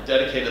gallery,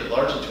 dedicated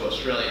largely to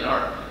Australian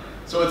art.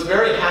 So it's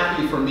very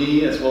happy for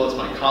me, as well as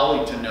my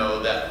colleague, to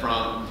know that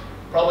from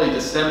probably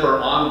December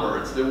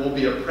onwards, there will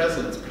be a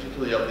presence,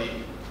 particularly of the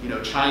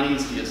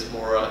Chinese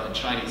diaspora and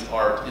Chinese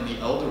art in the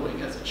Elder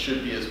Wing, as it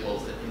should be, as well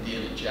as the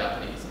Indian and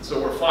Japanese. And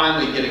so we're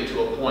finally getting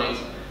to a point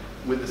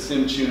with the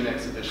Sym Choon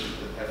exhibition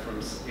from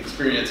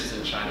experiences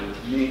in China,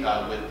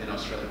 in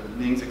Australia, with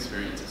Ning's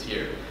experiences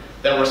here,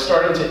 that we're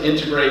starting to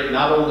integrate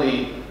not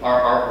only our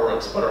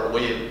artworks, but our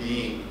way of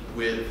being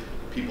with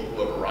people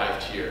who have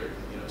arrived here,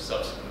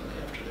 subsequently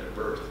after their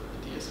birth,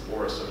 the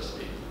diaspora, so to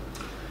speak.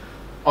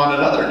 On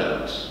another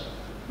note,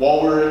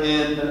 while we're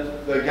in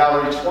the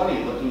Gallery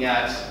 20 looking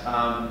at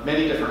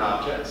many different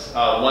objects,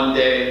 one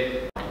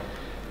day,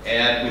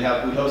 and we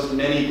host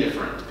many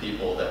different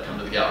people that come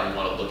to the gallery and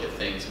want to look at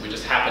things. We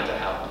just happen to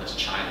have on this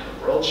China and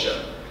the World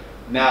show.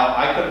 Now,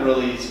 I couldn't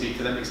really speak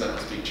to them because I don't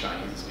speak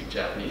Chinese, I speak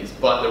Japanese,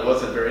 but there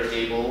was a very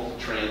able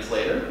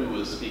translator who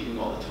was speaking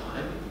all the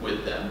time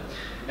with them.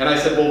 And I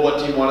said, well, what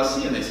do you want to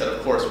see? And they said,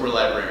 of course, we're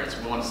librarians.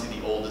 We want to see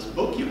the oldest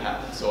book you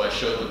have. And so I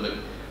showed them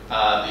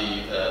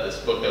this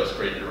book that was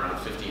created around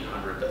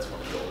 1500. That's one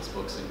of the oldest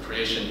books in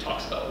creation,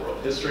 talks about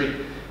world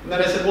history. And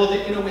then I said, well,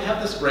 we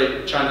have this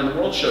great China and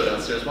the World show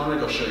downstairs. Why don't I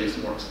go show you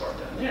some works of art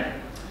down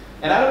there?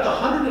 And out of the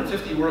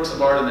 150 works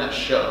of art in that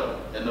show,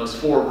 in those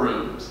 4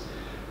 rooms,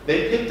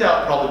 they picked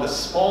out probably the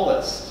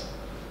smallest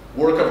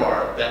work of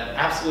art that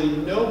absolutely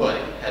nobody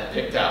had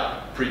picked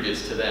out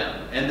previous to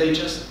them. And they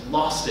just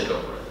lost it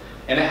over it.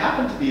 And it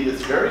happened to be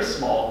this very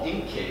small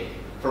ink cake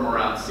from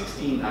around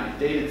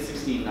dated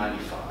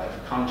 1695,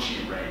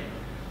 Kangxi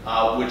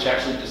reign, which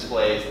actually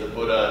displays the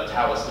Buddha,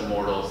 Taoist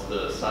immortals,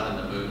 the sun and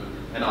the moon,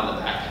 and on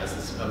the back has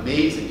this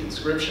amazing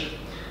inscription.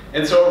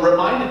 And so it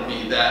reminded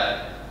me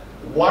that,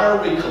 why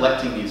are we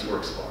collecting these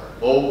works of art?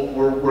 Well,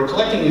 we're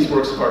collecting these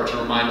works of art to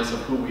remind us of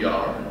who we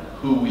are,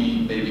 who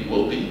we maybe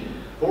will be,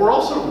 but we're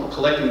also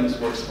collecting these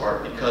works of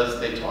art because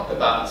they talk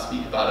about and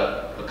speak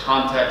about a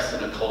context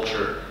and a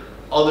culture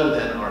other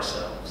than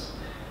ourselves.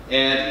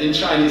 And in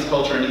Chinese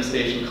culture and East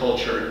Asian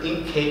culture,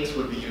 ink cakes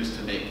would be used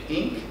to make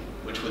ink,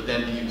 which would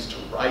then be used to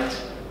write,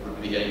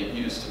 would be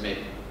used to make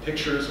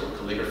pictures or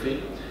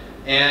calligraphy,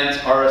 and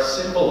are a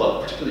symbol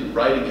of, particularly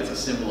writing is a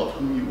symbol of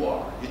who you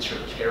are. It's your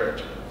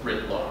character,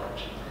 writ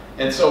large.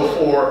 And so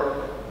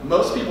for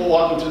most people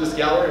walking through this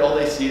gallery, all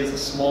they see is a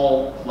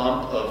small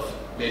lump of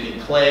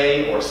maybe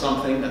clay or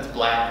something that's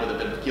black with a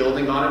bit of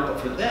gilding on it, but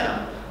for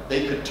them,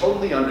 they could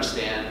totally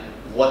understand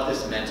what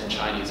this meant in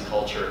Chinese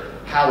culture,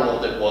 how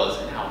old it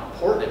was, and how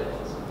important it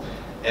was.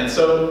 And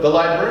so the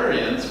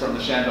librarians from the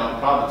Shandong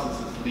province,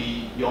 this is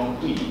Li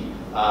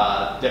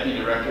Yonghui, Deputy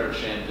Director of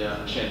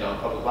Shandong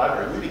Public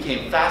Library, we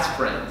became fast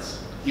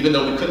friends. Even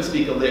though we couldn't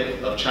speak a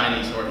lick of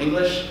Chinese or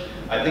English,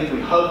 I think we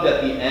hugged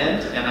at the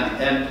end,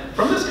 and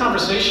from this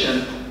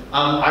conversation,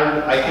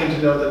 I came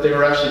to know that they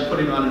were actually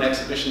putting on an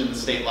exhibition in the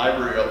State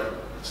Library of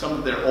some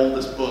of their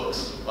oldest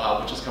books,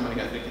 which is coming,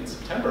 I think, in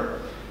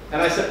September.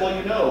 And I said,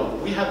 well,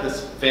 we have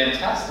this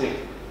fantastic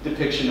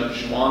depiction of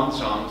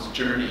Zhuang's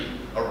journey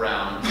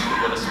around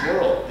the Buddhist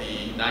world,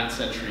 the 9th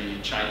century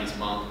Chinese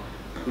monk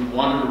who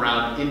wandered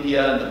around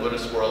India and the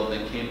Buddhist world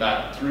and then came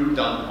back through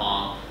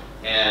Dunhuang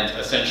and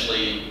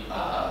essentially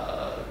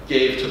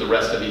gave to the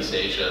rest of East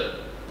Asia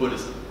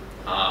Buddhism.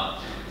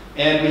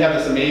 And we have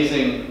this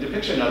amazing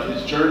depiction of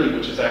his journey,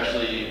 which is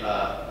actually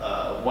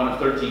one of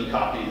 13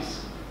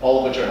 copies, all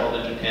of which are held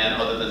in Japan,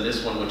 other than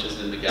this one, which is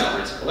in the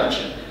gallery's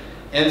collection.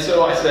 And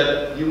so I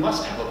said, you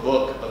must have a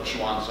book of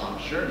Zhuang's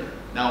journey.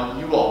 Now,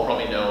 you all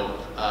probably know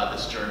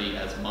this journey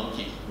as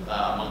Monkey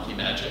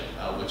Magic,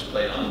 which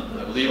played on,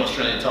 I believe,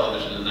 Australian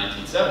television in the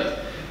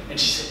 1970s. And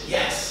she said,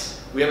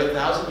 yes, we have a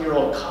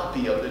 1,000-year-old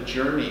copy of the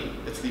journey.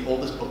 It's the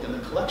oldest book in the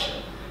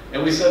collection.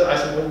 And I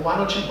said, well, why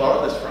don't you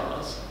borrow this from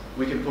us?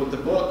 We can put the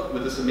book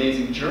with this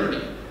amazing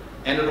journey,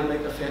 and it'll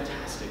make a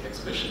fantastic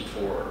exhibition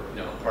for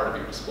part of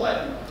your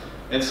display.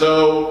 And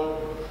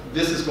so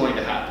this is going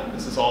to happen.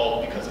 This is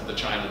all because of the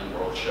China and the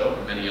World show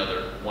and many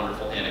other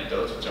wonderful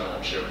anecdotes, which I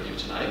won't share with you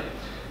tonight.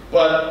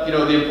 But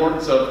the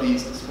importance of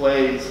these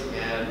displays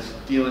and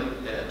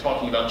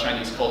talking about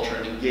Chinese culture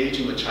and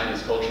engaging with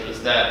Chinese culture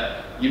is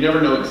that you never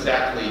know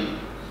exactly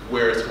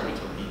where it's going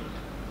to lead.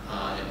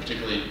 And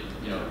particularly,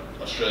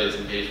 Australia's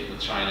engagement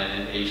with China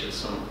and Asia is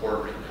so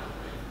important right now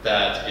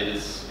that it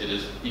is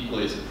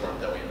equally as important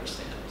that we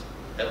understand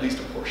at least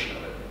a portion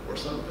of it or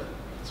some of it.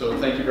 So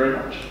thank you very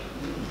much.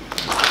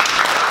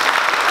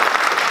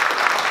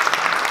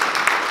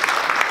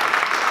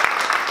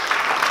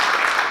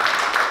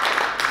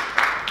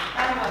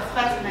 That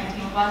was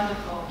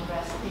for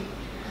diversity.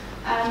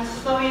 And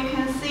so you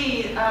can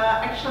see,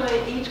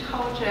 actually each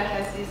culture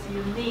has this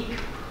unique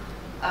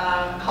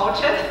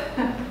culture,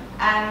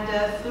 and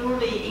through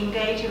the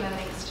engagement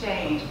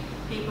exchange,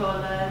 people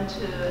learn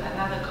to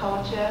another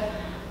culture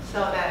so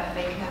that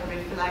they can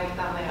reflect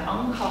on their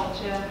own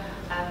culture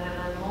and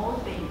learn more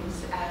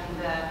things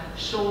and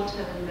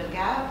shorten the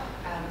gap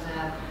and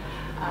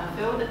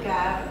fill the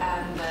gap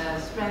and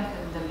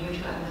strengthen the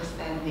mutual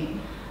understanding.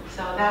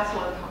 So that's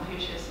what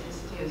Confucius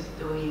Institute is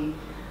doing.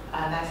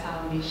 That's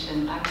our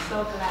mission. I'm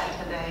so glad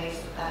today's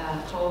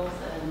talks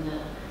and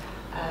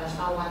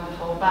so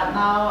wonderful. But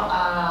now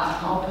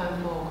I'm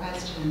open for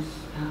questions.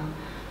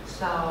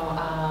 So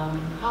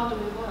how do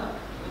we work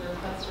with the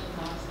question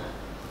and answer?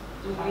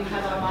 Do we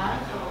have a mic?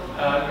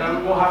 No,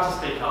 we'll have to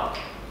speak up.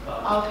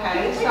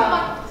 Okay, so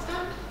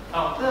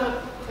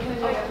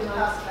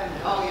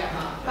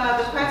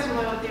the question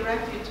will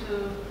direct you to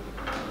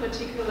a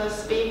particular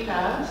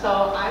speaker. So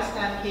I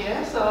stand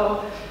here.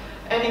 So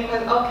any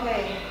question?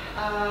 Okay,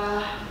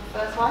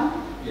 first one.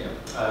 Yeah,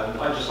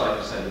 I'd just like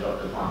to say to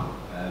Dr. Huang,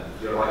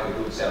 you're like a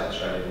good South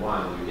Australian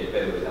wine, you get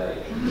better with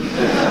age.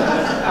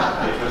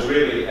 It was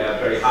really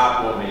very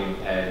heartwarming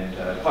and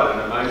quite an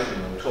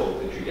emotional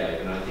talk that you gave,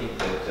 and I think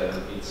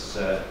that it's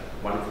a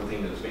wonderful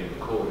thing that's been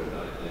recorded,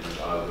 and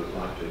I would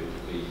like to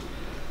be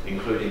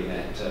including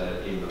that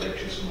in the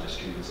lectures for my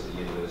students at the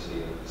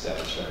University of South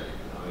Australia.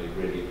 I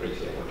really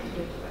appreciate what you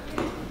did for that.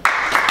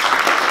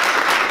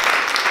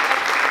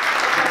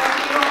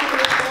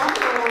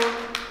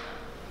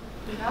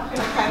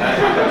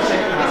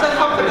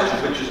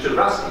 Which is to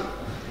Rusty.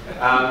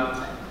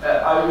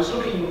 I was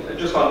looking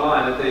just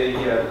online at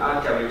the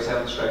Art Gallery of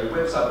South Australia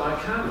website, and I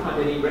can't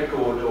find any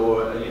record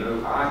or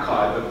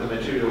archive of the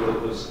material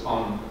that was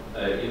on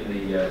in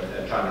the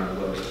China and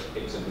the World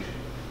exhibition.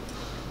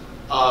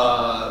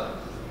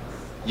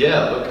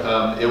 Yeah, look,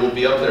 it will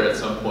be up there at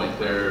some point.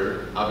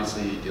 They're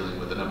obviously dealing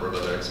with a number of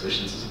other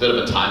exhibitions. There's a bit of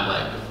a time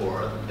lag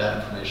before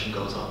that information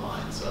goes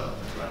online. So,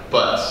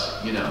 but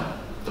you know,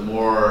 the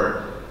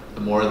more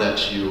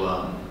that you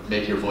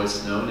make your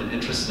voice known and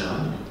interest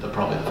known,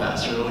 probably the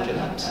faster it'll get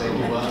out. So,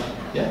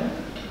 yeah.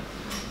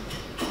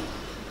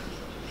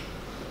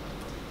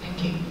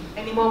 Thank you.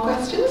 Any more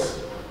questions?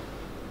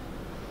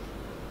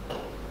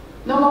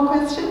 No more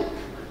questions?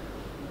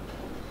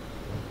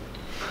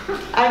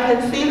 I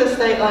can see the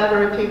State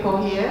Library people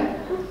here.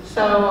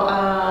 So,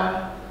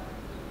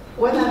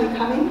 when are they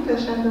coming, the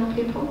Shandong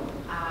people?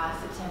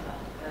 September.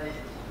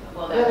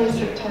 Early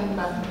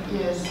September,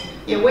 yes.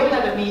 Yeah, we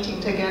had a meeting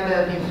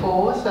together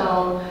before,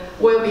 so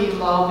we'll be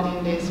involved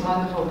in this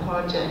wonderful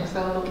project,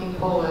 so looking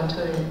forward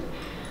to it.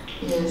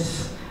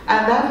 Yes.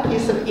 And that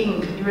piece of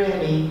ink,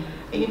 really,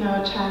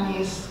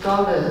 Chinese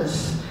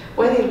scholars,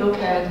 when they look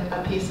at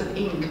a piece of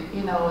ink,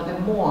 the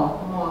more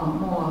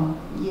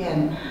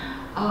yen,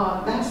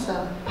 that's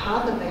a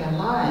part of their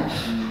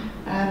life.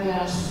 And they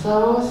are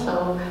so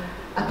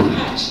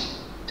attached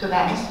to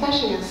that,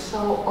 especially it's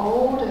so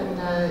old, and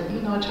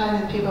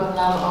Chinese people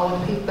love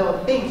old people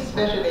things,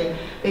 especially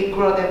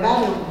their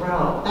value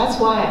grow. That's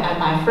why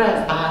my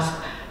friends ask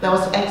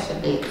those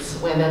exhibits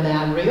whether they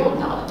are real or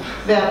not.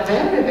 They are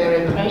very,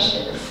 very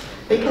precious.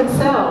 They can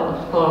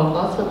sell for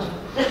lots of.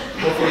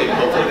 Hopefully they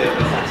don't.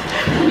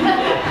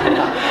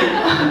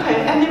 Okay,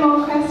 any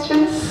more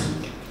questions?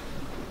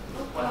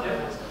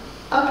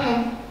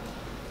 Okay.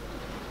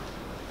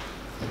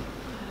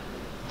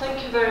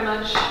 Thank you very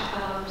much,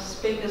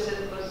 speakers.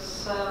 It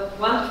was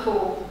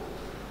wonderful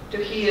to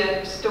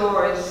hear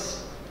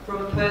stories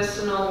from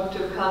personal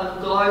to kind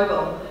of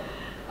global.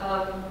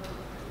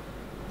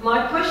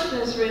 My question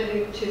is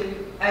really to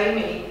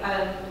Amy,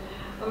 and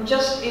I'm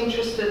just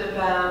interested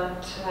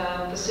about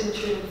the Sym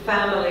Choon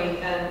family,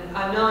 and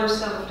I know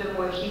some of them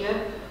were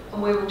here,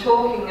 and we were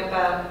talking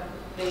about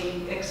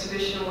the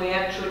exhibition. We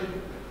actually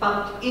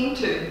bumped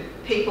into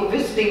people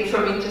visiting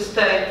from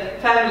interstate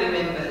family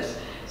members.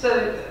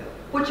 So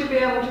would you be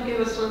able to give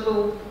us a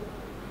little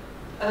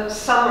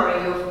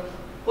summary of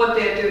what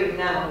they're doing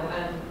now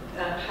and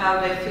how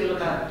they feel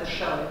about the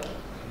show?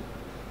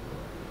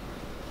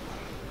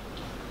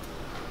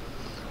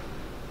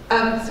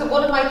 So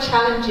one of my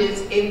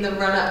challenges in the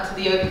run-up to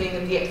the opening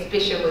of the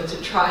exhibition was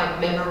to try and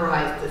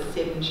memorize the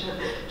Sym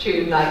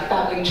Choon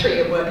family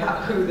tree and work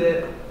out who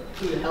the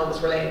hell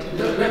was related to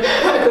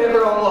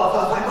whoever I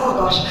was like, oh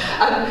gosh.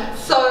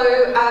 So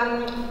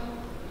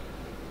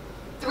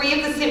 3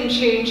 of the Sym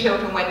Choon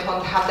children went on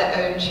to have their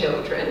own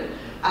children.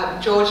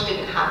 George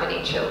didn't have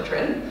any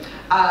children,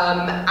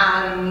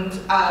 and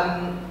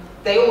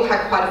they all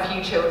had quite a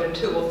few children,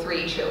 2 or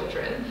 3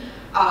 children.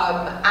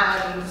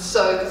 And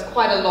so there's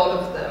quite a lot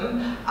of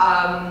them.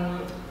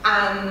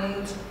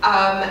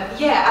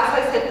 Yeah, as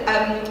I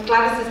said,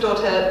 Gladys's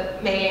daughter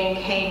Mei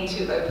came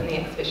to open the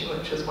exhibition,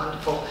 which was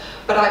wonderful.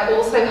 But I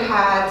also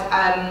had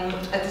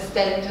a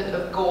descendant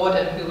of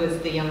Gordon, who was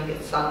the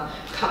youngest son,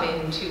 come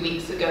in 2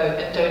 weeks ago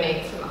and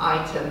donate some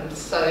items.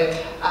 So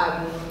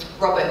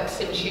Robert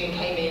Sym Choon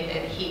came in,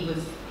 and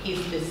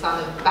he's the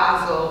son of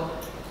Basil,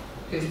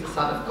 who's the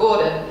son of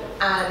Gordon,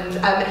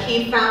 and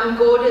he found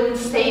Gordon's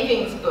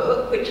savings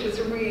book, which was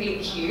really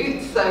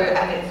cute. So,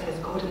 and it says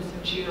Gordon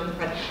Sym Choon on the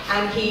front.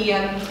 And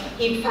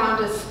he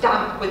found a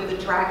stamp with the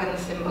dragon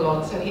symbol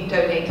on, so he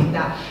donated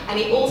that. And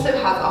he also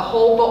has a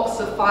whole box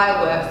of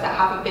fireworks that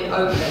haven't been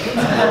opened.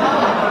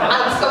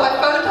 And so I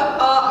phoned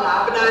up Art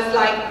Lab and I was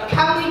like,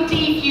 can we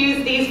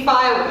defuse these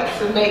fireworks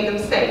and make them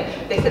safe?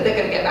 They said they're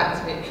going to get back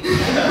to me.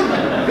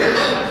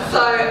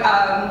 So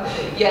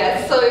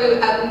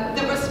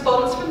the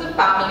response from the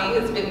family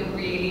has been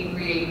really,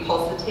 really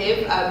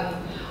positive.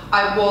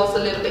 I was a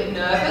little bit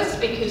nervous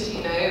because,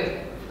 you know,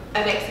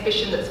 an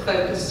exhibition that's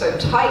focused so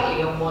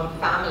tightly on one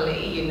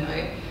family, you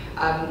know,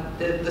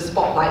 the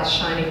spotlight's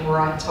shining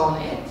right on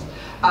it.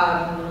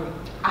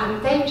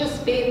 And they've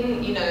just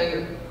been, you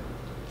know,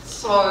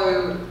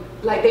 so,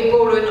 like, they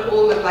brought in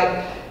all of,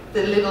 like,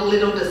 the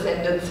little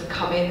descendants have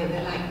come in and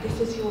they're like, this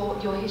is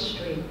your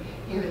history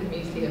here in the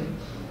museum.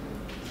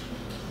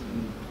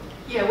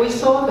 Yeah, we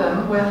saw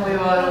them when we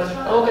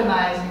were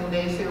organizing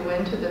this. We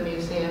went to the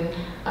museum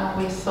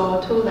and we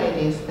saw two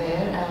ladies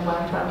there, and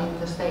one from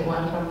interstate,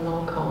 one from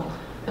local.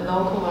 The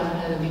local one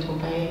had a little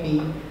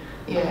baby.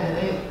 Yeah,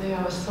 they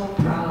were so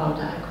proud.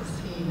 I could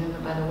see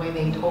them by the way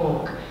they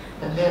talk.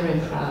 They're very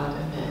proud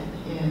of it,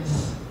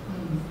 yes.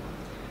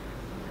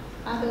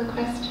 Other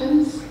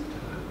questions?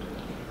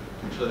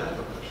 Actually, I have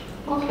a question.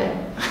 Okay.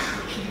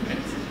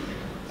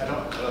 I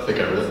don't think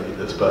I really need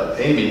this, but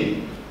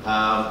Amy,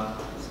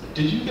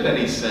 did you get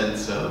any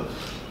sense of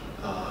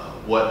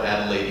what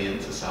Adelaidean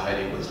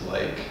society was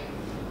like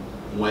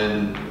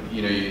when,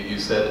 you know, you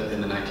said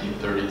in the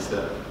 1930s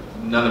that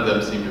none of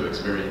them seemed to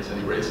experience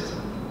any racism?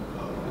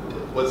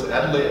 Was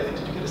Adelaide,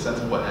 did you get a sense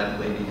of what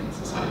Adelaidean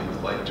society was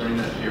like during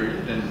that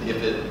period, and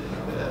if it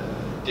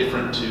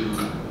different to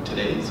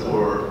today's,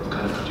 or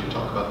kind of could you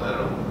talk about that at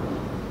all?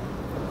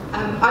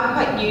 I'm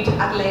quite new to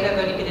Adelaide. I've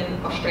only been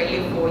in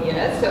Australia 4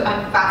 years, so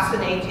I'm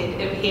fascinated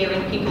in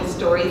hearing people's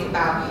stories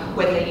about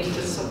when they used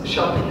to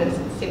shop in the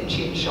Sym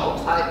Choon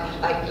shops. I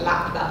like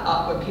lap that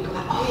up when people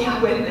are like, oh yeah, I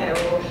went there,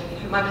 or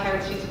you know, my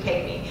parents used to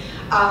take me.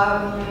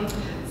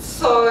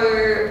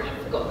 So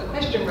I forgot the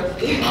question,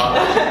 Rusty.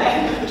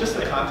 Just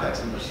the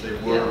context in which they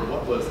were. Yeah.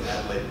 What was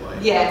Adelaide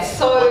like? Yeah.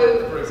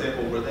 So, for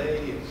example, were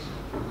they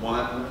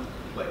one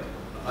like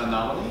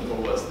anomaly, or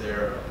was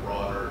there a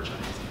broader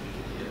Chinese?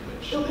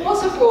 There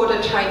was a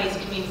broader Chinese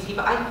community,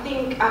 but I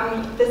think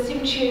the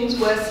Sym Choons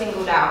were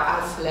singled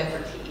out as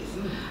celebrities.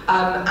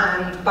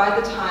 And by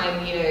the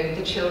time, you know,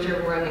 the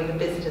children were running the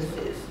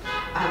businesses,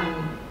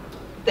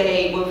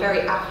 they were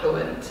very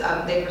affluent.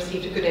 They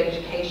received a good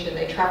education.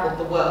 They travelled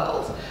the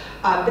world.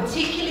 I'm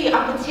particularly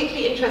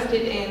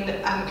interested in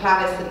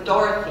Gladys and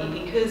Dorothy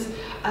because,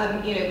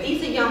 you know,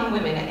 these are young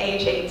women at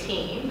age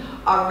 18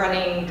 are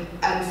running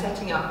and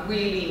setting up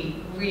really,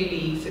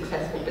 really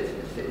successful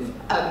businesses.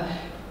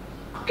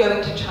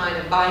 Going to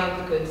China, buying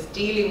the goods,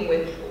 dealing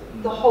with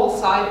the whole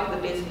side of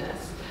the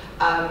business.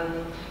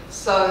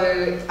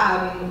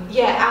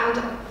 Yeah,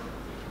 and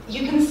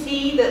you can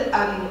see that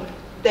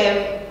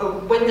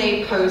when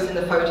they pose in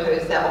the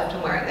photos, they're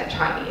often wearing their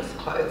Chinese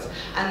clothes,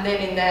 and then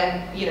in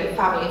their, you know,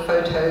 family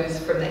photos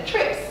from their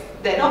trips,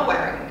 they're not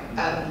wearing,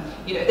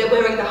 you know, they're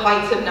wearing the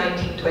height of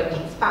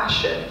 1920s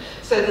fashion.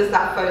 So there's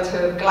that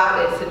photo of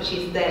Gladys, and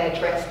she's there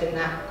dressed in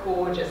that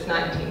gorgeous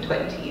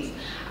 1920s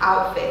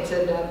outfit,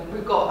 and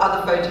we've got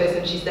other photos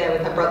and she's there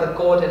with her brother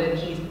Gordon and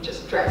he's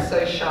just dressed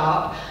so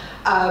sharp.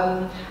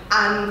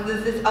 And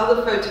there's this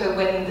other photo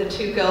when the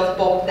two girls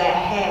bob their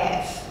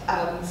hairs.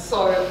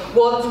 So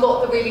one's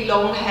got the really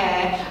long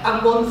hair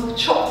and one's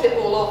chopped it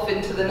all off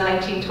into the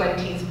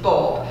 1920s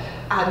bob,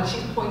 and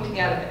she's pointing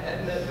at it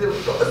and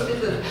they've got the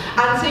scissors.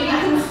 And so you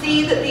can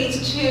see that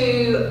these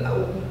two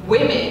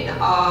women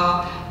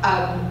are,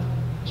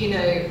 you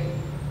know,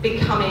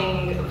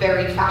 becoming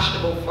very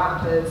fashionable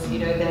flappers. You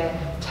know, they're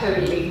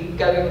totally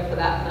going for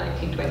that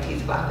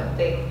 1920s flapper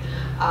thing.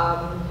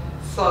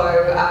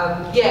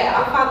 Yeah, I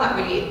found that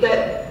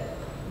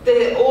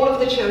really, all of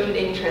the children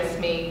interest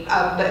me,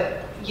 but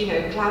you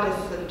know,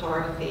 Gladys and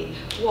Dorothy,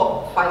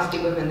 what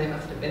feisty women they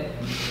must have been.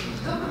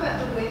 Talk about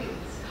the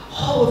weddings.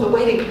 Oh, the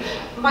wedding.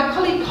 My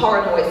colleague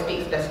Corin always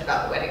speaks best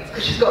about the weddings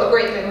because she's got a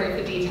great memory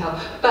for detail.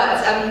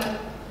 But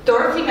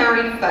Dorothy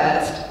married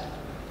first,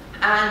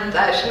 and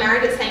she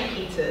married at St.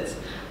 Peter's,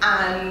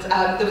 and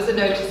there was a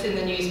notice in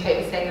the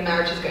newspaper saying the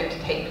marriage is going to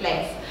take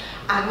place.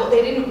 And what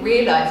they didn't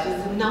realise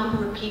was the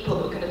number of people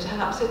that were going to turn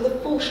up. So the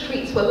 4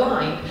 streets were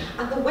lined,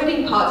 and the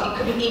wedding party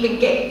couldn't even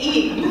get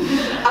in.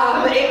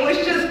 It was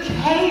just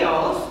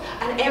chaos,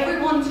 and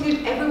everyone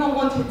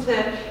wanted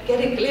to get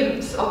a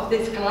glimpse of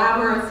this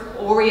glamorous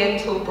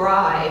Oriental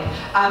bride.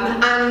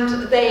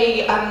 And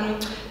they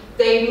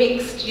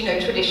mixed, you know,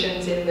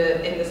 traditions in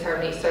the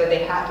ceremony. So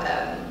they had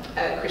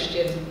a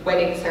Christian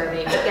wedding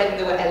ceremony, but then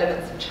there were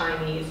elements of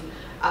Chinese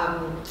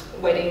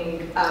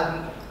wedding.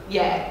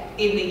 Yeah,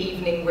 in the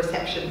evening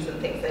receptions and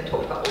things, they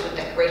talked about all the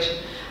decoration.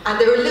 And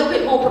they were a little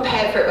bit more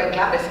prepared for it when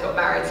Gladys got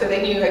married, so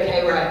they knew,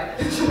 okay, right.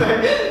 So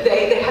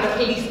they had a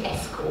police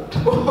escort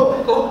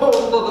for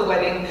the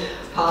wedding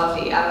party.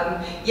 party.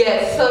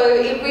 Yeah, so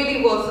it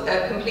really was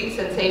a complete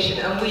sensation,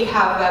 and we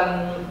have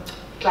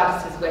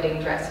Gladys's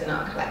wedding dress in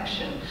our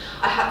collection.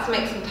 I had to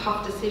make some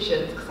tough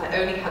decisions because I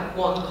only had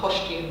one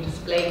costume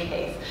display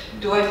case.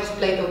 Do I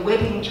display the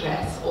wedding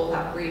dress or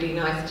that really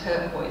nice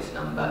turquoise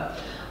number?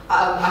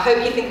 I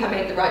hope you think I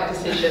made the right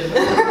decision.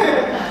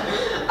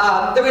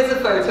 There is a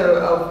photo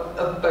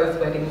of both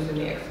weddings in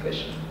the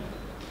exhibition.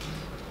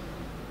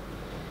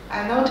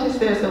 I noticed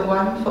there's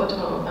one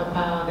photo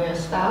about their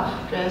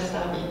staff dressed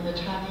up in the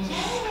Chinese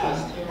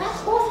costumes.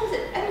 That's awesome.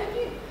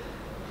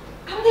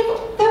 And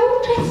they're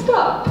all dressed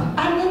up,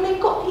 and then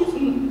they've got these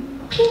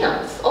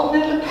peanuts on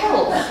their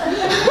lapels.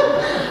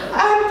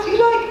 And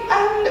you're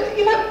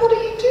like, what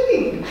are you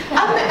doing?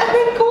 And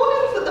then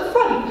Gordon's at the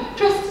front,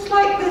 dressed as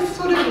like this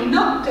sort of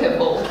nut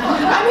devil,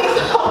 and he's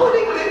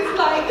holding this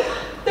like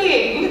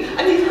thing,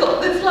 and he's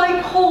got this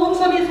like horns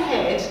on his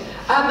head,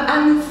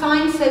 and the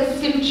sign says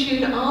Sym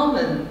Choon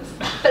almonds.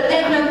 But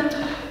then,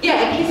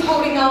 yeah, he's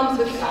holding arms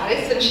with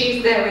Gladys, and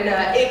she's there in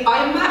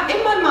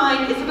my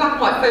mind, it's a black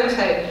and white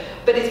photo,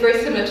 but it's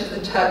very similar to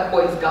the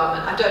turquoise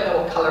garment. I don't know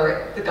what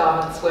colour the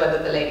garments were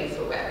that the ladies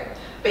were wearing,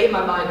 but in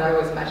my mind I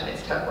always imagine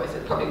it's turquoise,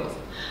 it probably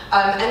wasn't.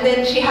 And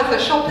then she has her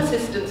shop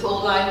assistants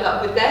all lined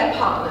up with their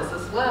partners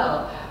as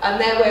well, and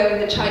they're wearing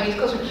the Chinese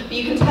costume. But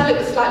you can tell it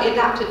was slightly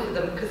adapted for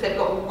them because they've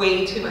got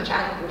way too much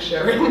ankle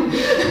showing.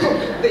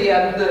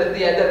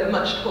 the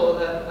much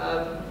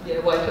taller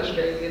white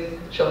Australian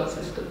shop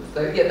assistants.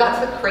 So yeah,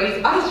 that's a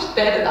crazy. I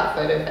stared at that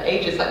photo for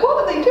ages, like what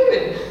are they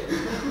doing?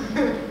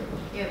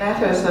 Yeah,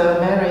 that was a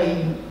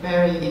very,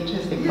 very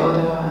interesting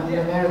photo and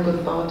a very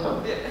good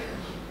photo. Yeah.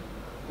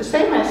 The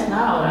same as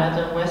now, right?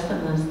 The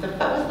Westerners, that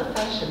was the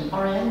fashion,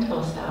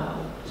 Oriental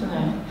style, isn't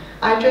it?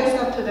 I dressed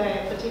up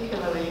today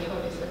particularly for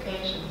this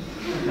occasion.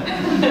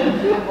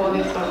 I bought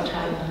it from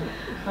China.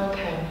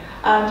 Okay.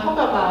 Talk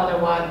about the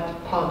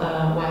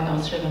white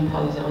Australian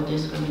policy or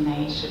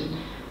discrimination.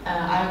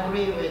 I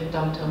agree with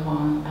Dr.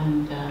 Huang,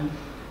 and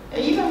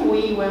even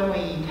when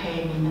we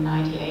came in the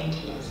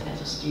 1980s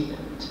as a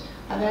student,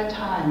 at that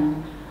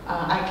time,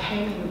 I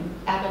came in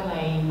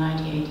Adelaide in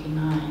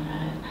 1989,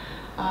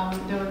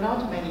 right? There were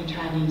not many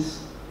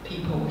Chinese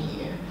people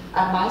here.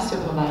 My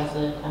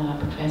supervisor,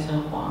 Professor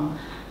Huang,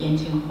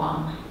 Yanqing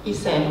Huang, he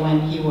said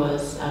when he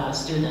was a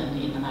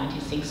student in the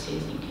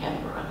 1960s in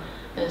Canberra,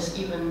 there's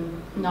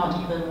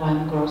not even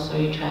one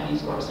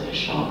Chinese grocery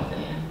shop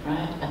there,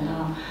 right? And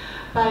now,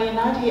 but in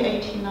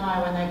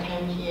 1989, when I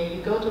came here,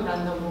 you go to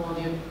London Mall,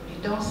 you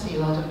don't see a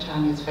lot of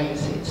Chinese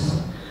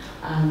faces.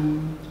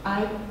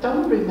 I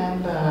don't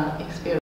remember